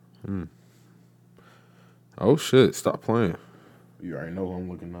 Oh shit! Stop playing. You already know who I'm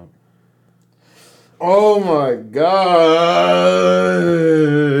looking up. Oh my god!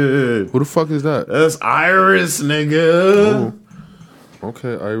 Who the fuck is that? That's Iris, nigga. Oh.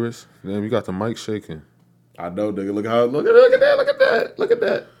 Okay, Iris. Damn, you got the mic shaking. I know, nigga. Look at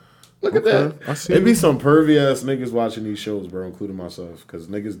that. I see. It be some pervy ass niggas watching these shows, bro, including myself, because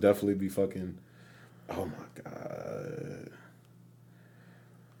niggas definitely be fucking. Oh my god.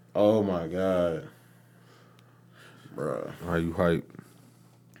 Oh my god. Bruh. Are you hype?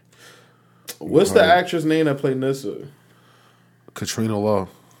 What's the actress name that played Nissa? Katrina Law.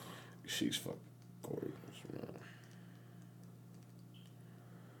 She's fucking gorgeous, man.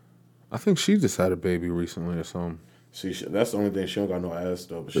 I think she just had a baby recently or something. See, that's the only thing. She don't got no ass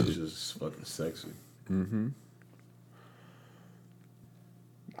though, but she's just fucking sexy. Mm-hmm.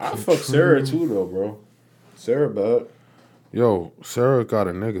 I fuck Sarah too though, bro. Sarah bad. Yo, Sarah got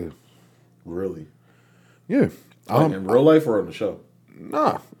a nigga. Really? Yeah. Like in real life or on the show?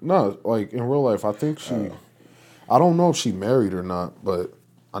 Nah. Like in real life, I think she. I don't know if she married or not, but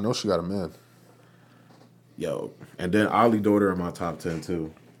I know she got a man. Yo, and then Ollie daughter in my top 10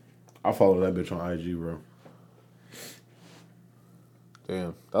 too. I follow that bitch on IG, bro.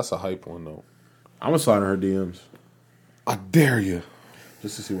 Damn, that's a hype one though. I'm gonna slide in her DMs. I dare you.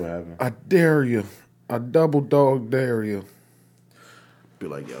 Just to see what happens. I dare you. I double dog dare you. Be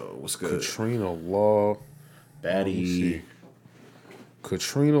like, yo, what's good? Katrina Law. Baddie.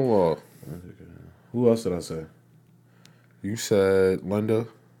 Katrina Law. Who else did I say? You said Linda.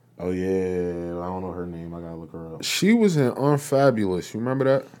 Oh yeah, I don't know her name. I gotta look her up. She was in Unfabulous. You remember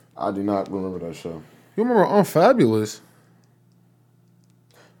that? I do not remember that show. You remember Unfabulous?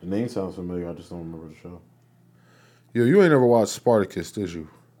 The name sounds familiar. I just don't remember the show. Yo, you ain't never watched Spartacus, did you?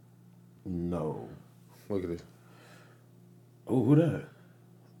 No. Look at this. Oh, who that?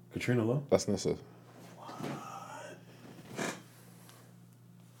 Katrina Lowe? That's Nessa.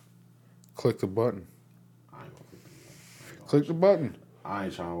 Click the button. I ain't gonna Click the button. I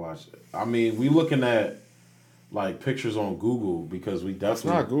ain't trying to watch it. I mean, we looking at like pictures on Google because we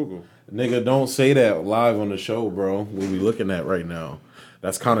definitely. That's not Google. Nigga, don't say that live on the show, bro. What we looking at right now?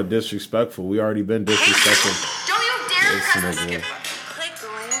 That's kind of disrespectful. We already been disrespectful. Don't you dare press the skip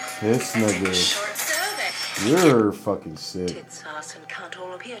button. This nigga. You're fucking sick. Tits, arse, and can't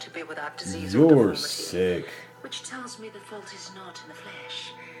all appear to be without disease or You're deformity, sick. which tells me the fault is not in the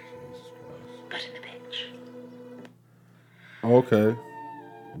flesh, but in the bitch. Okay.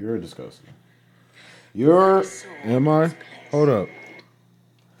 You're disgusting. You're. Am I? Hold up.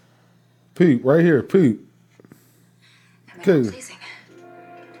 Pete, right here, Pete. Okay.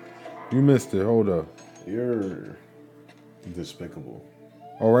 You missed it. Hold up. You're despicable.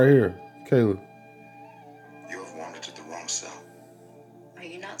 Oh, right here. Caleb. You have wandered to the wrong cell. Are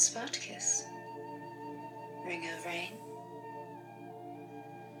you not Spartacus? Ring of rain?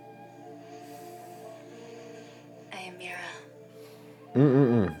 I am Mira.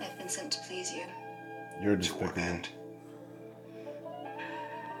 I've been sent to please you. You're despicable.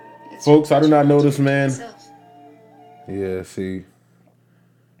 Folks, I do not know this man. Yeah, see,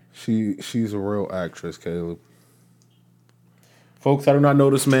 she's a real actress, Caleb. Folks, I do not know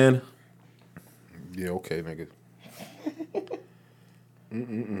this man. Yeah, okay, nigga.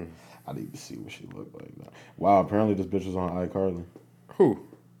 I need to see what she looked like now. Wow, apparently this bitch was on iCarly. Who?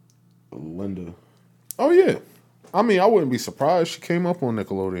 Linda. Oh yeah. I mean, I wouldn't be surprised. She came up on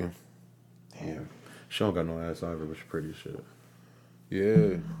Nickelodeon. Damn. She don't got no ass either, but she pretty as shit.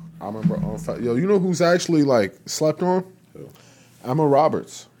 Yeah, I remember. Yo, you know who's actually like slept on? Who? Emma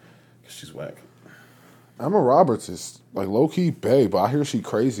Roberts. She's whack. Emma Roberts is like low key bae, but I hear she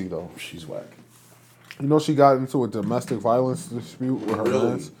crazy though. She's whack. You know she got into a domestic violence dispute with her Really?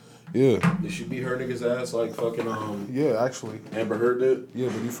 mans. Yeah, Did she beat her nigga's ass like fucking yeah, actually. Amber Heard did? Yeah,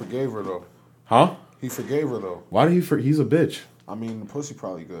 but he forgave her though. Huh? He forgave her though. Why did he? He's a bitch. I mean, the pussy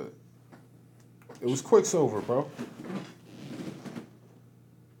probably good. It was Quicksilver, bro.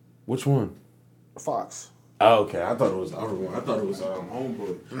 Which one? Fox. Oh, okay. I thought it was the other one. I thought it was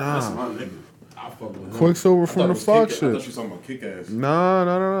Homeboy. Nah. That's my nigga. I fuck with him. Quicksilver I from thought the it was Fox Kick-Ass. shit. I thought you were talking about Kick Ass.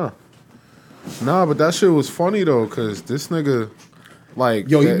 Nah. Nah, but that shit was funny though, cause this nigga, like,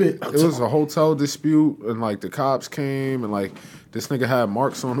 Yo, it was a hotel dispute, and like the cops came, and like this nigga had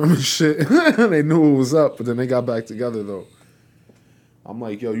marks on him and shit. They knew it was up, but then they got back together though. I'm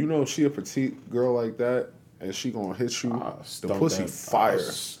like, yo, you know, if she a petite girl like that, and she gonna hit you, the pussy fire.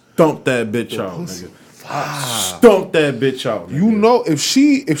 Stomp that bitch out, nigga. Stomp that bitch out. Nigga. You know, if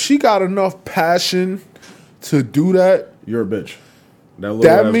she got enough passion to do that, You're a bitch.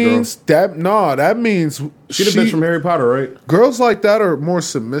 that means that means she the bitch from Harry Potter, right? Girls like that are more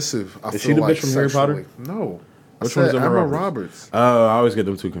submissive. Is she the bitch from Harry Potter? No. Which I one's said Emma Emma Roberts? Roberts. I always get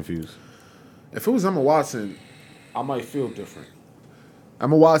them two confused. If it was Emma Watson, I might feel different.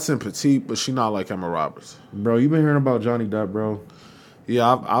 Emma Watson petite, but she not like Emma Roberts. Bro, you been hearing about Johnny Depp, bro?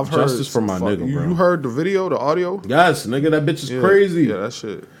 Yeah, I've heard. Justice for my nigga, bro. You heard the video, the audio? Yes, nigga, that bitch is crazy. Yeah, that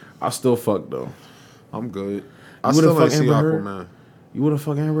shit. I still fuck though. I'm good. You still would've ain't see fucked Amber Heard? Aquaman. You would have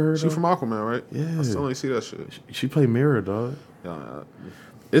fucking Amber Heard? She from Aquaman, right? Yeah. I still ain't see that shit. She played Mirror, dog. Yeah,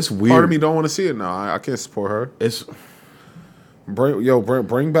 It's weird. part of me don't want to see it now. I can't support her. It's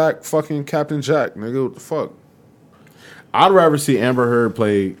Bring back fucking Captain Jack, nigga. What the fuck? I'd rather see Amber Heard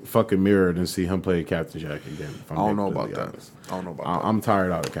play fucking Mirror than see him play Captain Jack again. I don't know about that. I don't know about that. I'm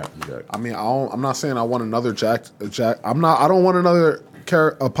tired out of Captain Jack. I mean, I'm not saying I want another Jack. I don't want another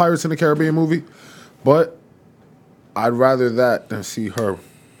Pirates in the Caribbean movie, but I'd rather that than see her.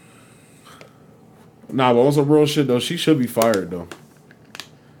 Nah, but on some real shit though, she should be fired though.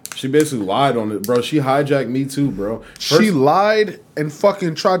 She basically lied on it, bro. She hijacked Me Too, bro. She lied and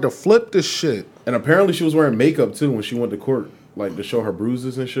fucking tried to flip this shit. And apparently she was wearing makeup too when she went to court, like to show her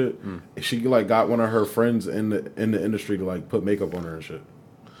bruises and shit. And she like got one of her friends in the industry to like put makeup on her and shit.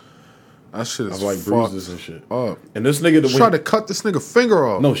 That shit is of like bruises and shit. Up. And this nigga She tried to cut this nigga finger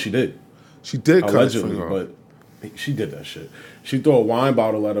off. No, she did. She did cut his Allegedly, finger off. but she did that shit. She threw a wine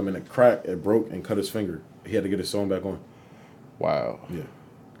bottle at him and it broke and cut his finger. He had to get it sewn back on. Wow. Yeah.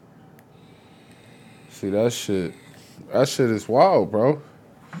 See, that shit is wild, bro.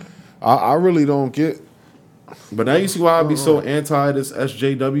 I really don't get. But now you see why I'd be so anti this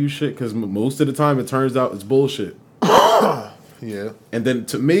SJW shit, because most of the time it turns out it's bullshit. Yeah. And then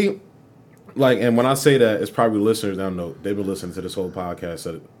to me, like, and when I say that, it's probably listeners that know they've been listening to this whole podcast.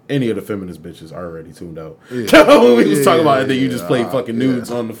 So any of the feminist bitches are already tuned out. Yeah. When we was talking about it, then you just played fucking nudes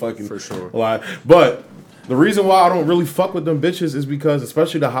on the fucking for sure. lie. But the reason why I don't really fuck with them bitches is because,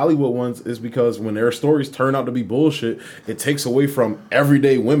 especially the Hollywood ones, is because when their stories turn out to be bullshit, it takes away from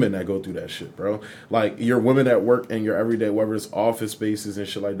everyday women that go through that shit, bro. Like your women at work and your everyday, whether it's office spaces and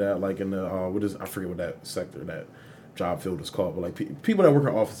shit like that, like in the I forget what that sector, that job field is called, but like people that work in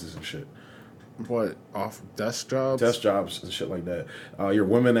offices and shit. What, off desk jobs? Desk jobs and shit like that. Your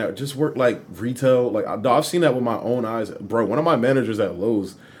women that just work like retail, like I've seen that with my own eyes, bro. One of my managers at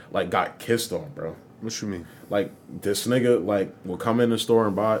Lowe's like got kissed on, bro. What you mean? Like this nigga like will come in the store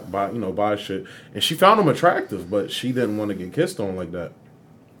and buy shit, and she found him attractive, but she didn't want to get kissed on like that.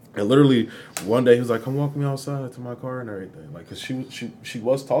 And literally one day he was like, "Come walk me outside to my car and everything," like because she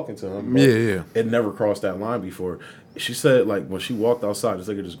was talking to him. Yeah. It never crossed that line before. She said like when she walked outside, this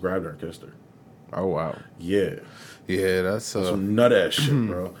nigga just grabbed her and kissed her. Oh wow. Yeah. Yeah, that's some nut ass shit,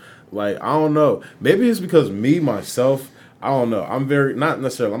 bro. Like I don't know. Maybe it's because myself. I don't know. I'm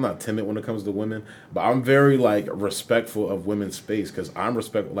not timid when it comes to women, but I'm very like respectful of women's space because I'm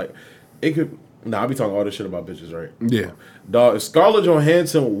respectful. Like it could. Nah, I be talking all this shit about bitches, right? Yeah. Dog. If Scarlett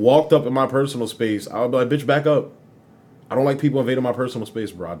Johansson walked up in my personal space, I would be like, "Bitch, back up." I don't like people invading my personal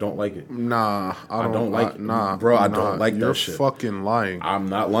space, bro. I don't like it. Nah, I don't like nah, bro. I nah, don't like that shit. You're fucking lying. I'm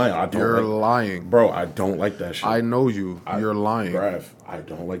not lying. I don't. You're like, lying, bro. I don't like that shit. I know you. You're lying, Grav, I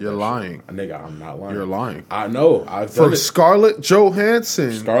don't like. You're that lying, shit. Nigga. I'm not lying. You're lying. I know. I've For done it. Scarlett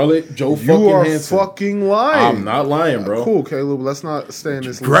Johansson. Scarlett Joe fucking You are Hansen. fucking lying. I'm not lying, bro. Cool, Caleb. Let's not stay in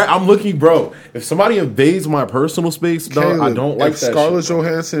this. I'm looking, bro. If somebody invades my personal space, though, Caleb, I don't like if that. Scarlett shit,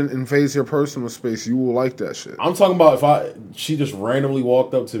 Johansson invades your personal space, you will like that shit. I'm talking about if she just randomly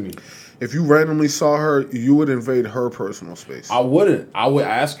walked up to me. If you randomly saw her, you would invade her personal space. I wouldn't. I would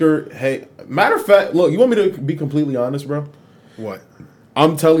ask her, hey, matter of fact, look, you want me to be completely honest, bro? What?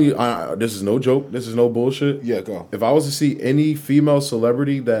 I'm telling you, this is no joke. This is no bullshit. Yeah, go. If I was to see any female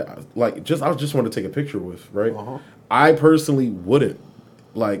celebrity that, like, I just want to take a picture with, right? I personally wouldn't.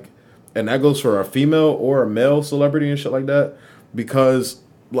 Like, and that goes for a female or a male celebrity and shit like that. Because,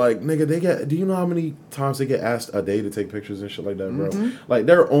 like, nigga, do you know how many times they get asked a day to take pictures and shit like that, bro? Like,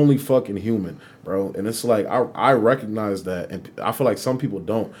 they're only fucking human, bro. And it's like, I recognize that, and I feel like some people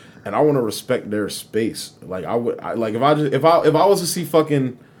don't. And I want to respect their space. Like, if I was to see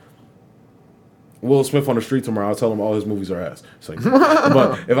fucking Will Smith on the street tomorrow, I'll tell him all his movies are ass. It's like,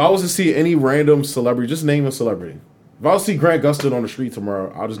 but if I was to see any random celebrity, just name a celebrity. If I was to see Grant Gustin on the street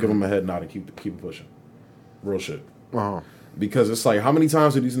tomorrow, I'll just give him a head nod and keep it pushing. Real shit. Because it's like, how many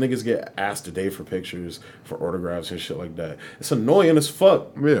times do these niggas get asked a day for pictures, for autographs and shit like that? It's annoying as fuck.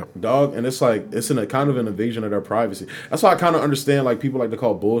 Yeah. Dog. And it's like, it's in a kind of an invasion of their privacy. That's why I kind of understand, like, people like to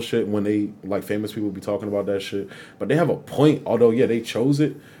call bullshit when they, like, famous people be talking about that shit. But they have a point. Although, yeah, they chose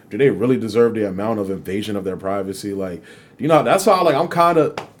it. Do they really deserve the amount of invasion of their privacy? Like, you know, that's why, like, I'm kind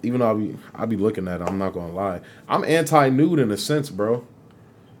of, even though I be looking at it, I'm not going to lie. I'm anti-nude in a sense, bro.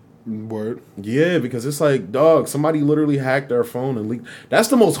 Word. Yeah, because it's like, dog, somebody literally hacked their phone and leaked. That's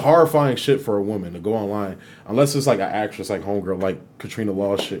the most horrifying shit for a woman, to go online. Unless it's like an actress like Homegirl, like Katrina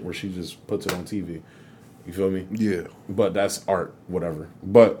Law shit, where she just puts it on TV. You feel me? Yeah. But that's art, whatever.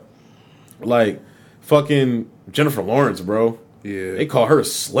 But, like, fucking Jennifer Lawrence, bro. Yeah. They call her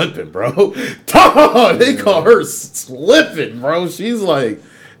slipping, bro. They call her slipping, bro. She's like,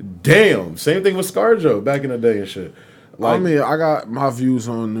 damn. Same thing with ScarJo back in the day and shit. Like, I mean, I got my views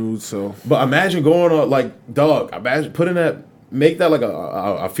on nudes, so. But imagine going on, like, dog, imagine putting that, make that like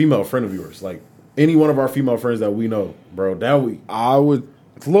a female friend of yours. Like, any one of our female friends that we know, bro. I would,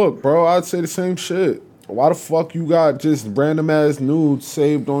 look, bro, I'd say the same shit. Why the fuck you got just random ass nudes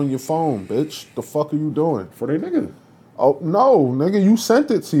saved on your phone, bitch? The fuck are you doing? For their nigga. Oh, no, nigga, you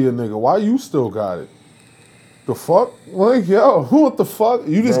sent it to your nigga. Why you still got it? The fuck? Like, yo, what the fuck?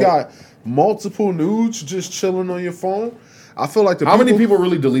 You just got multiple nudes just chilling on your phone? I feel like How many people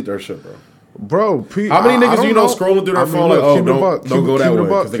really delete their shit, bro? Bro, how many niggas do you know scrolling through their phone like, oh, don't go that way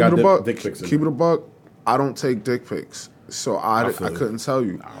because they got dick pics in Keep it a buck. I don't take dick pics, so I couldn't tell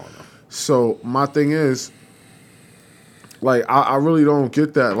you. I don't know. So my thing is, like, I really don't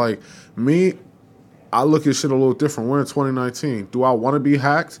get that. Like, me, I look at shit a little different. We're in 2019. Do I want to be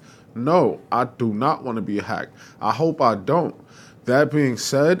hacked? No, I do not want to be hacked. I hope I don't. That being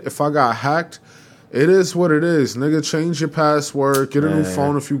said, if I got hacked, it is what it is. Nigga, change your password. Get a new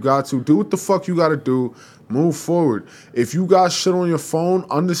phone if you got to. Do what the fuck you got to do. Move forward. If you got shit on your phone,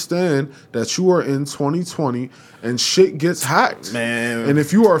 understand that you are in 2020 and shit gets hacked. Man. And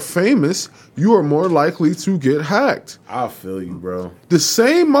if you are famous, you are more likely to get hacked. I feel you, bro. The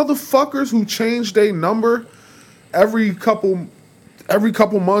same motherfuckers who change their number every couple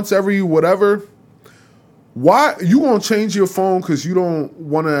months, every whatever. Why you gonna change your phone because you don't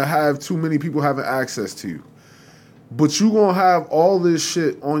want to have too many people having access to you, but you gonna have all this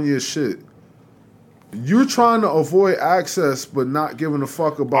shit on your shit. You're trying to avoid access, but not giving a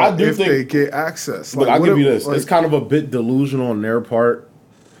fuck about if they get access. Look, I'll give you this. Like, it's kind of a bit delusional on their part,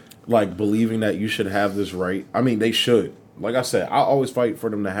 like believing that you should have this right. I mean, they should. Like I said, I always fight for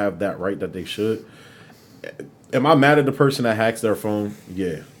them to have that right that they should. Am I mad at the person that hacks their phone?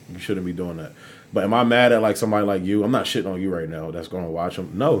 Yeah, you shouldn't be doing that. But am I mad at like somebody like you? I'm not shitting on you right now that's going to watch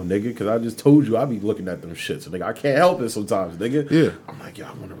them. No, nigga, because I just told you I be looking at them shits. So, nigga, I can't help it sometimes, nigga. Yeah. I'm like, yo,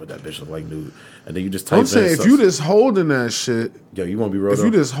 I wonder what that bitch look like, dude. And then you just type I'm saying, if you just holding that shit. Yo, you want to be real If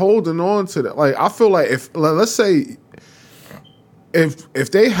you just holding on to that. Like, I feel like let's say,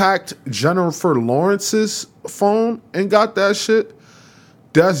 if they hacked Jennifer Lawrence's phone and got that shit,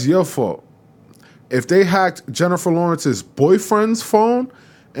 that's your fault. If they hacked Jennifer Lawrence's boyfriend's phone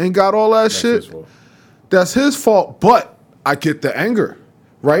and got all that shit, that's his fault. But I get the anger,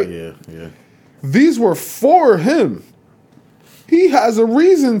 right? Yeah. These were for him. He has a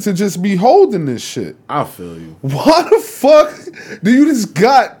reason to just be holding this shit. I feel you. Why the fuck do you just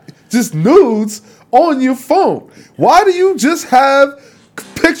got just nudes on your phone? Why do you just have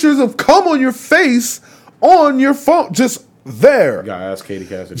pictures of cum on your face on your phone? Just there. You gotta ask Katie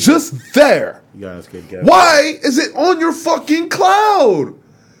Cassidy. Just there. You gotta ask Katie Cassidy. Why is it on your fucking cloud?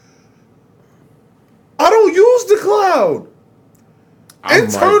 I don't use the cloud.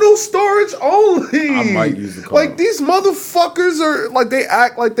 Internal storage only. I might use the cloud. Like, these motherfuckers are like, they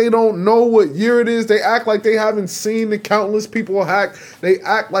act like they don't know what year it is. They act like they haven't seen the countless people hack. They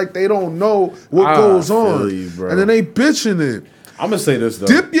act like they don't know what goes on. And then they bitching it. I'm gonna say this though.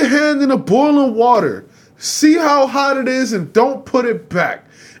 Dip your hand in the boiling water. See how hot it is and don't put it back.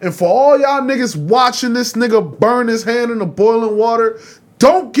 And for all y'all niggas watching this nigga burn his hand in the boiling water,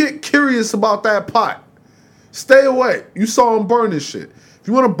 don't get curious about that pot. Stay away. You saw him burn his shit. If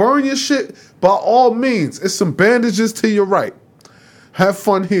you want to burn your shit, by all means, it's some bandages to your right. Have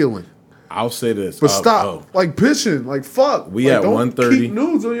fun healing. I'll say this. But stop, like, bitching. Like, fuck. We like, at 1:30. Keep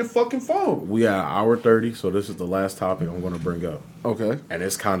nudes on your fucking phone. We at hour 30, so this is the last topic I'm going to bring up. Okay. And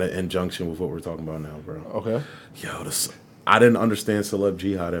it's kind of in junction with what we're talking about now, bro. Okay. Yo, I didn't understand celeb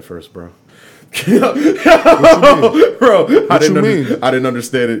jihad at first, bro. What you mean? Bro, What you mean? I didn't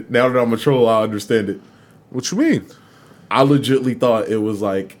understand it. Now that I'm a troll, I understand it. What you mean? I legitly thought it was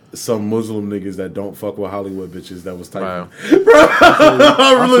like some Muslim niggas that don't fuck with Hollywood bitches that was typing. Wow. Bro,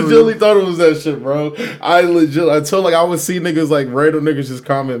 I legitly thought it was that shit, bro. Until like I would see niggas like random niggas just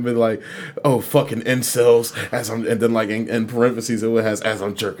comment and be like, oh, fucking incels, and then like in parentheses it has as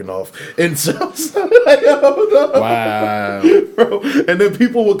I'm jerking off. Incels. Like, oh, no. Wow. Bro. And then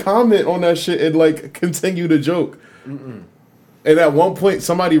people would comment on that shit and like continue to joke. Mm-mm. And at one point,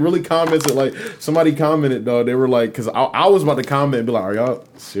 somebody commented, dog. They were like, because I was about to comment and be like, are y'all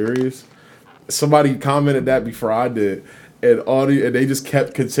serious? Somebody commented that before I did. And they just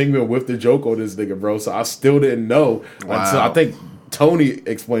kept continuing with the joke on this nigga, bro. So I still didn't know. Wow. Until I think Tony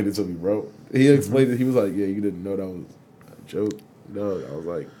explained it to me, bro. He explained it. He was like, yeah, you didn't know that was a joke. No, I was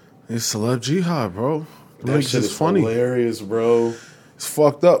like, it's celeb jihad, bro. That shit is funny. Hilarious, bro. It's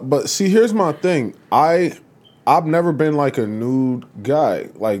fucked up. But see, here's my thing. I've never been like a nude guy.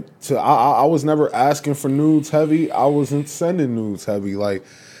 Like, I was never asking for nudes heavy. I wasn't sending nudes heavy. Like,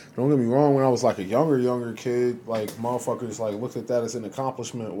 don't get me wrong. When I was like a younger kid, like motherfuckers like looked at that as an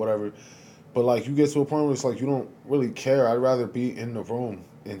accomplishment or whatever. But like, you get to a point where it's like you don't really care. I'd rather be in the room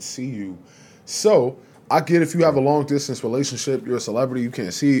and see you. So I get if you have a long distance relationship, you're a celebrity, you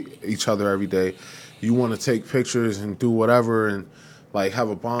can't see each other every day. You want to take pictures and do whatever and like have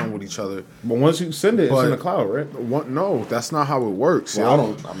a bond with each other. But once you send it, it's in the cloud, right? No, that's not how it works.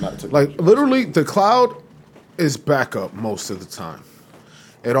 Well, I'm not taking like pictures. Literally, the cloud is backup most of the time.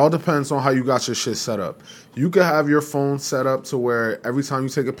 It all depends on how you got your shit set up. You could have your phone set up to where every time you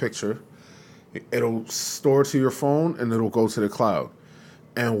take a picture, it'll store to your phone and it'll go to the cloud.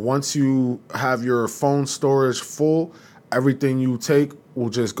 And once you have your phone storage full, everything you take will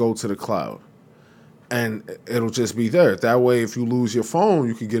just go to the cloud. And it'll just be there. That way, if you lose your phone,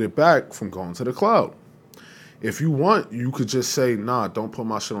 you can get it back from going to the cloud. If you want, you could just say, nah, don't put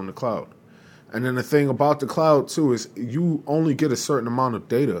my shit on the cloud. And then the thing about the cloud, too, is you only get a certain amount of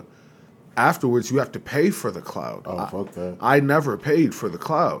data. Afterwards, you have to pay for the cloud. Oh, fuck that. I never paid for the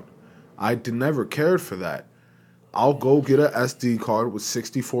cloud. I never cared for that. I'll go get a SD card with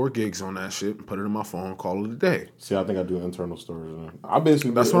 64 gigs on that shit and put it in my phone, call it a day. See, I think I do internal storage. Man. I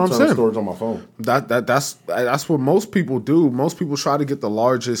basically that's do what internal I'm saying. Storage on my phone. That's what most people do. Most people try to get the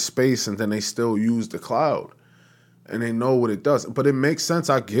largest space and then they still use the cloud, and they know what it does. But it makes sense.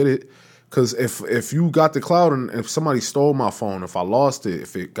 I get it. Because if you got the cloud and if somebody stole my phone, if I lost it,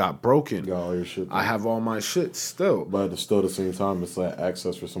 if it got broken, you got all your shit. I have all my shit still. But still at the same time, it's like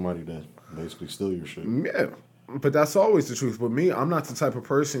access for somebody to basically steal your shit. Yeah. But that's always the truth. But me, I'm not the type of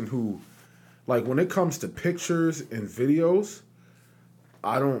person who, like, when it comes to pictures and videos,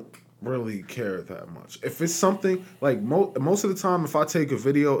 I don't really care that much. If it's something, like, most of the time, if I take a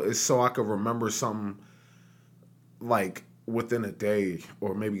video, it's so I can remember something, like, within a day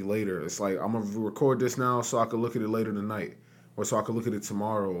or maybe later. It's like, I'm going to record this now so I can look at it later tonight. Or so I can look at it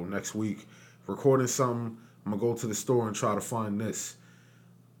tomorrow or next week. Recording something, I'm going to go to the store and try to find this.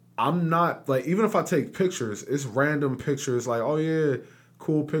 I'm not, like, even if I take pictures, it's random pictures, like, oh yeah,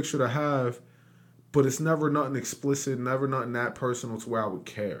 cool picture to have, but it's never nothing explicit, never nothing that personal to where I would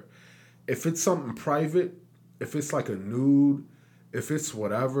care. If it's something private, if it's like a nude, if it's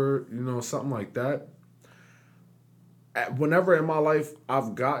whatever, something like that, whenever in my life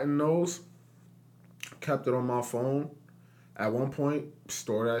I've gotten those, kept it on my phone, at one point,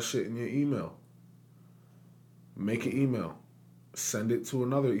 store that shit in your email. Make an email. Send it to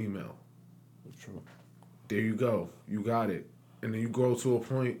another email. True. There you go. You got it. And then you grow to a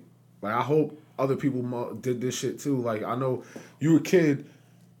point Like, I hope other people did this shit too. Like, I know you a kid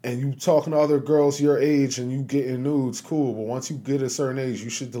and you talking to other girls your age and you getting nudes, cool. But once you get a certain age, you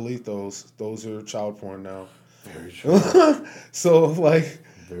should delete those. Those are child porn now. Very true. So, like,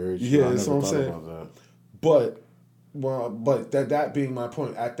 very true. yeah, I that's never what I'm thought saying. about that. But, well, but that being my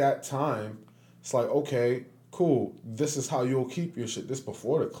point, at that time, it's like, okay, cool. This is how you'll keep your shit. This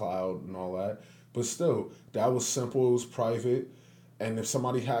before the cloud and all that. But still, that was simple. It was private. And if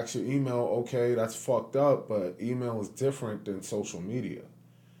somebody hacks your email, okay, that's fucked up. But email is different than social media.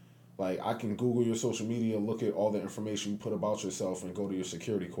 Like, I can Google your social media, look at all the information you put about yourself, and go to your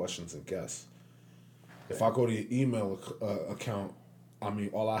security questions and guess. If I go to your email account, I mean,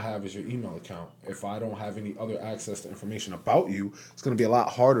 all I have is your email account. If I don't have any other access to information about you, it's going to be a lot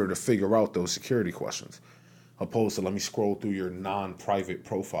harder to figure out those security questions. Opposed to, let me scroll through your non-private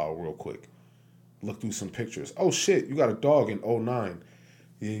profile real quick. Look through some pictures. Oh, shit, you got a dog in 09.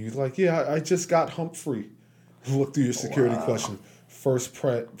 Yeah, you're like, yeah, I just got Humphrey. Look through your security question. First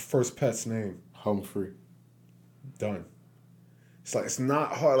pet's name. Humphrey. Done. It's like, it's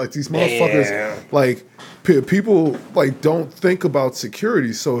not hard. Like, these motherfuckers, like, people, like, don't think about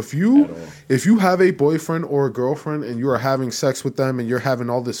security. So if you have a boyfriend or a girlfriend and you are having sex with them and you're having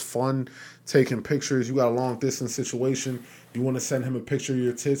all this fun taking pictures, you got a long distance situation, you want to send him a picture of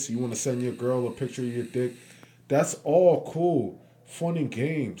your tits, you want to send your girl a picture of your dick, that's all cool. Fun and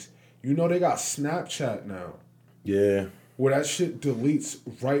games. You know they got Snapchat now. Yeah. Where that shit deletes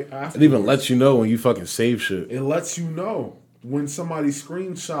right after. It even lets you know when you fucking save shit. It lets you know when somebody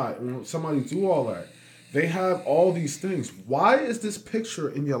screenshot, when somebody do all that. They have all these things. Why is this picture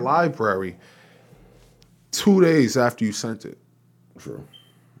in your library 2 days after you sent it? True.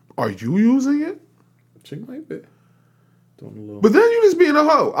 Are you using it? She might be. But then you just being a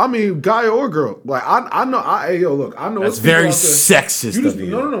hoe. I mean, guy or girl. Like, I know. Look, I know. That's very sexist of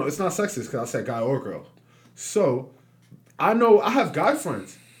you. No. It's not sexist because I said guy or girl. So, I know I have guy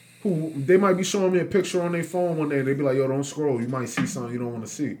friends who they might be showing me a picture on their phone one day and they be like, yo, don't scroll. You might see something you don't want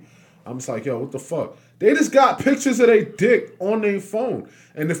to see. I'm just like, yo, what the fuck? They just got pictures of their dick on their phone.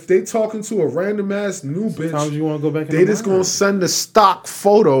 And if they talking to a random ass new bitch, you want to go back they just gonna send a stock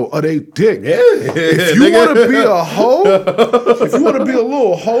photo of their dick. Yeah. If you want to be a hoe, if you want to be a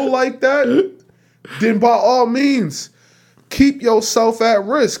little hoe like that, then by all means, keep yourself at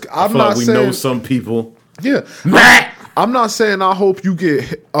risk. I'm not saying we know some people. Yeah, I'm not saying I hope you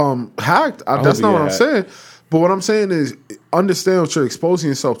get hacked. That's not what I'm saying. But what I'm saying is, understand what you're exposing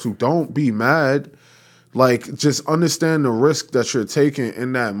yourself to. Don't be mad. Like, just understand the risk that you're taking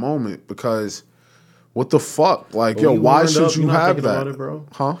in that moment, because what the fuck? Like, yo, why should you have that? It, bro?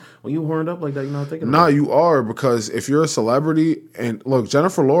 Huh? When you horned up like that, you're not thinking about it. Nah, you are, because if you're a celebrity, and look,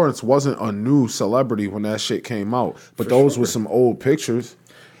 Jennifer Lawrence wasn't a new celebrity when that shit came out, but those were some old pictures.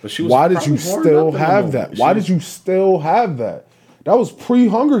 But she was Why did you still have that? Why did you still have that? That was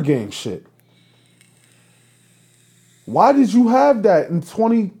pre-Hunger Games shit. Why did you have that in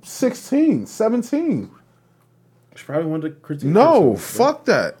 2016, 17? She probably wanted to critique. No, fuck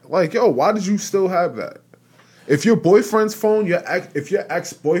that. Like, yo, why did you still have that? If your boyfriend's phone, if your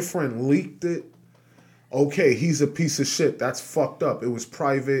ex-boyfriend leaked it, okay, he's a piece of shit. That's fucked up. It was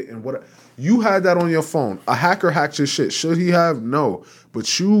private and what. You had that on your phone. A hacker hacked your shit. Should he have? No.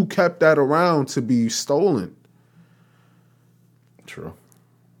 But you kept that around to be stolen. True.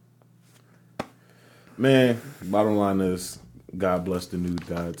 Man, bottom line is, God bless the nude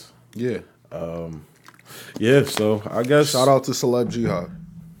gods. Yeah. Yeah, so I guess... Shout out to Celeb Jihad.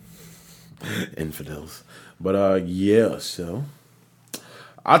 Infidels. But, yeah, so...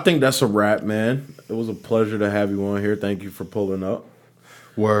 I think that's a wrap, man. It was a pleasure to have you on here. Thank you for pulling up.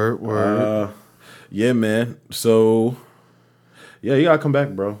 Word. Yeah, man. So... Yeah, you gotta come back,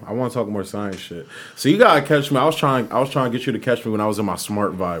 bro. I want to talk more science shit. So you gotta catch me. I was trying to get you to catch me when I was in my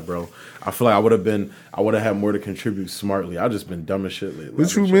smart vibe, bro. I feel like I would have had more to contribute smartly. I just been dumb as shit lately.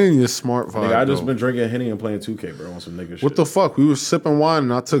 What you mean your smart vibe? Nigga, I just been drinking Henny and playing 2K, bro, on some nigga shit. What the fuck? We were sipping wine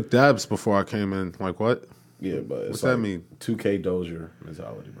and I took dabs before I came in. Like what? Yeah, but what's that mean? 2K Dozier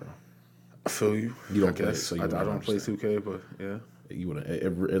mentality, bro. I feel you. You don't I guess. play, so I don't play 2K, but yeah. You would.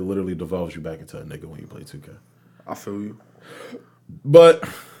 It literally devolves you back into a nigga when you play 2K. I feel you. But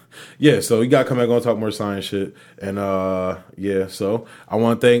yeah, so you gotta come back on talk more science shit. And yeah, so I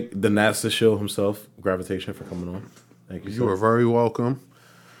wanna thank the NASA shill himself, Gravitation, for coming on. Thank you. You are very welcome.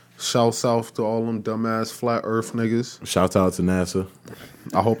 Shouts out to all them dumbass flat earth niggas. Shout out to NASA.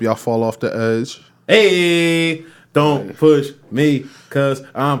 I hope y'all fall off the edge. Hey, don't push me, cause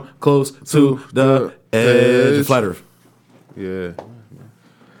I'm close to the edge. Flat Earth. Yeah.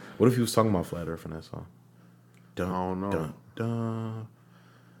 What if he was talking about flat Earth in that song? I don't know. Dun, dun.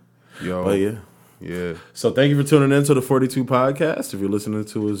 Yo. But yeah. Yeah. So thank you for tuning in to the 42 podcast. If you're listening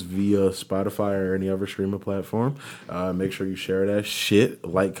to us via Spotify or any other streaming platform, make sure you share that shit.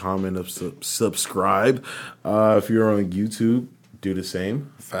 Like, comment, subscribe. If you're on YouTube, do the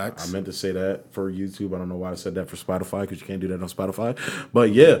same. Facts. I meant to say that for YouTube. I don't know why I said that for Spotify, because you can't do that on Spotify.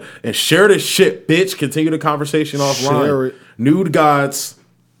 But yeah, and share this shit, bitch. Continue the conversation offline. Share it. Nude gods,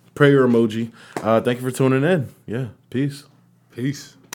 prayer emoji. Thank you for tuning in. Yeah, peace. Peace.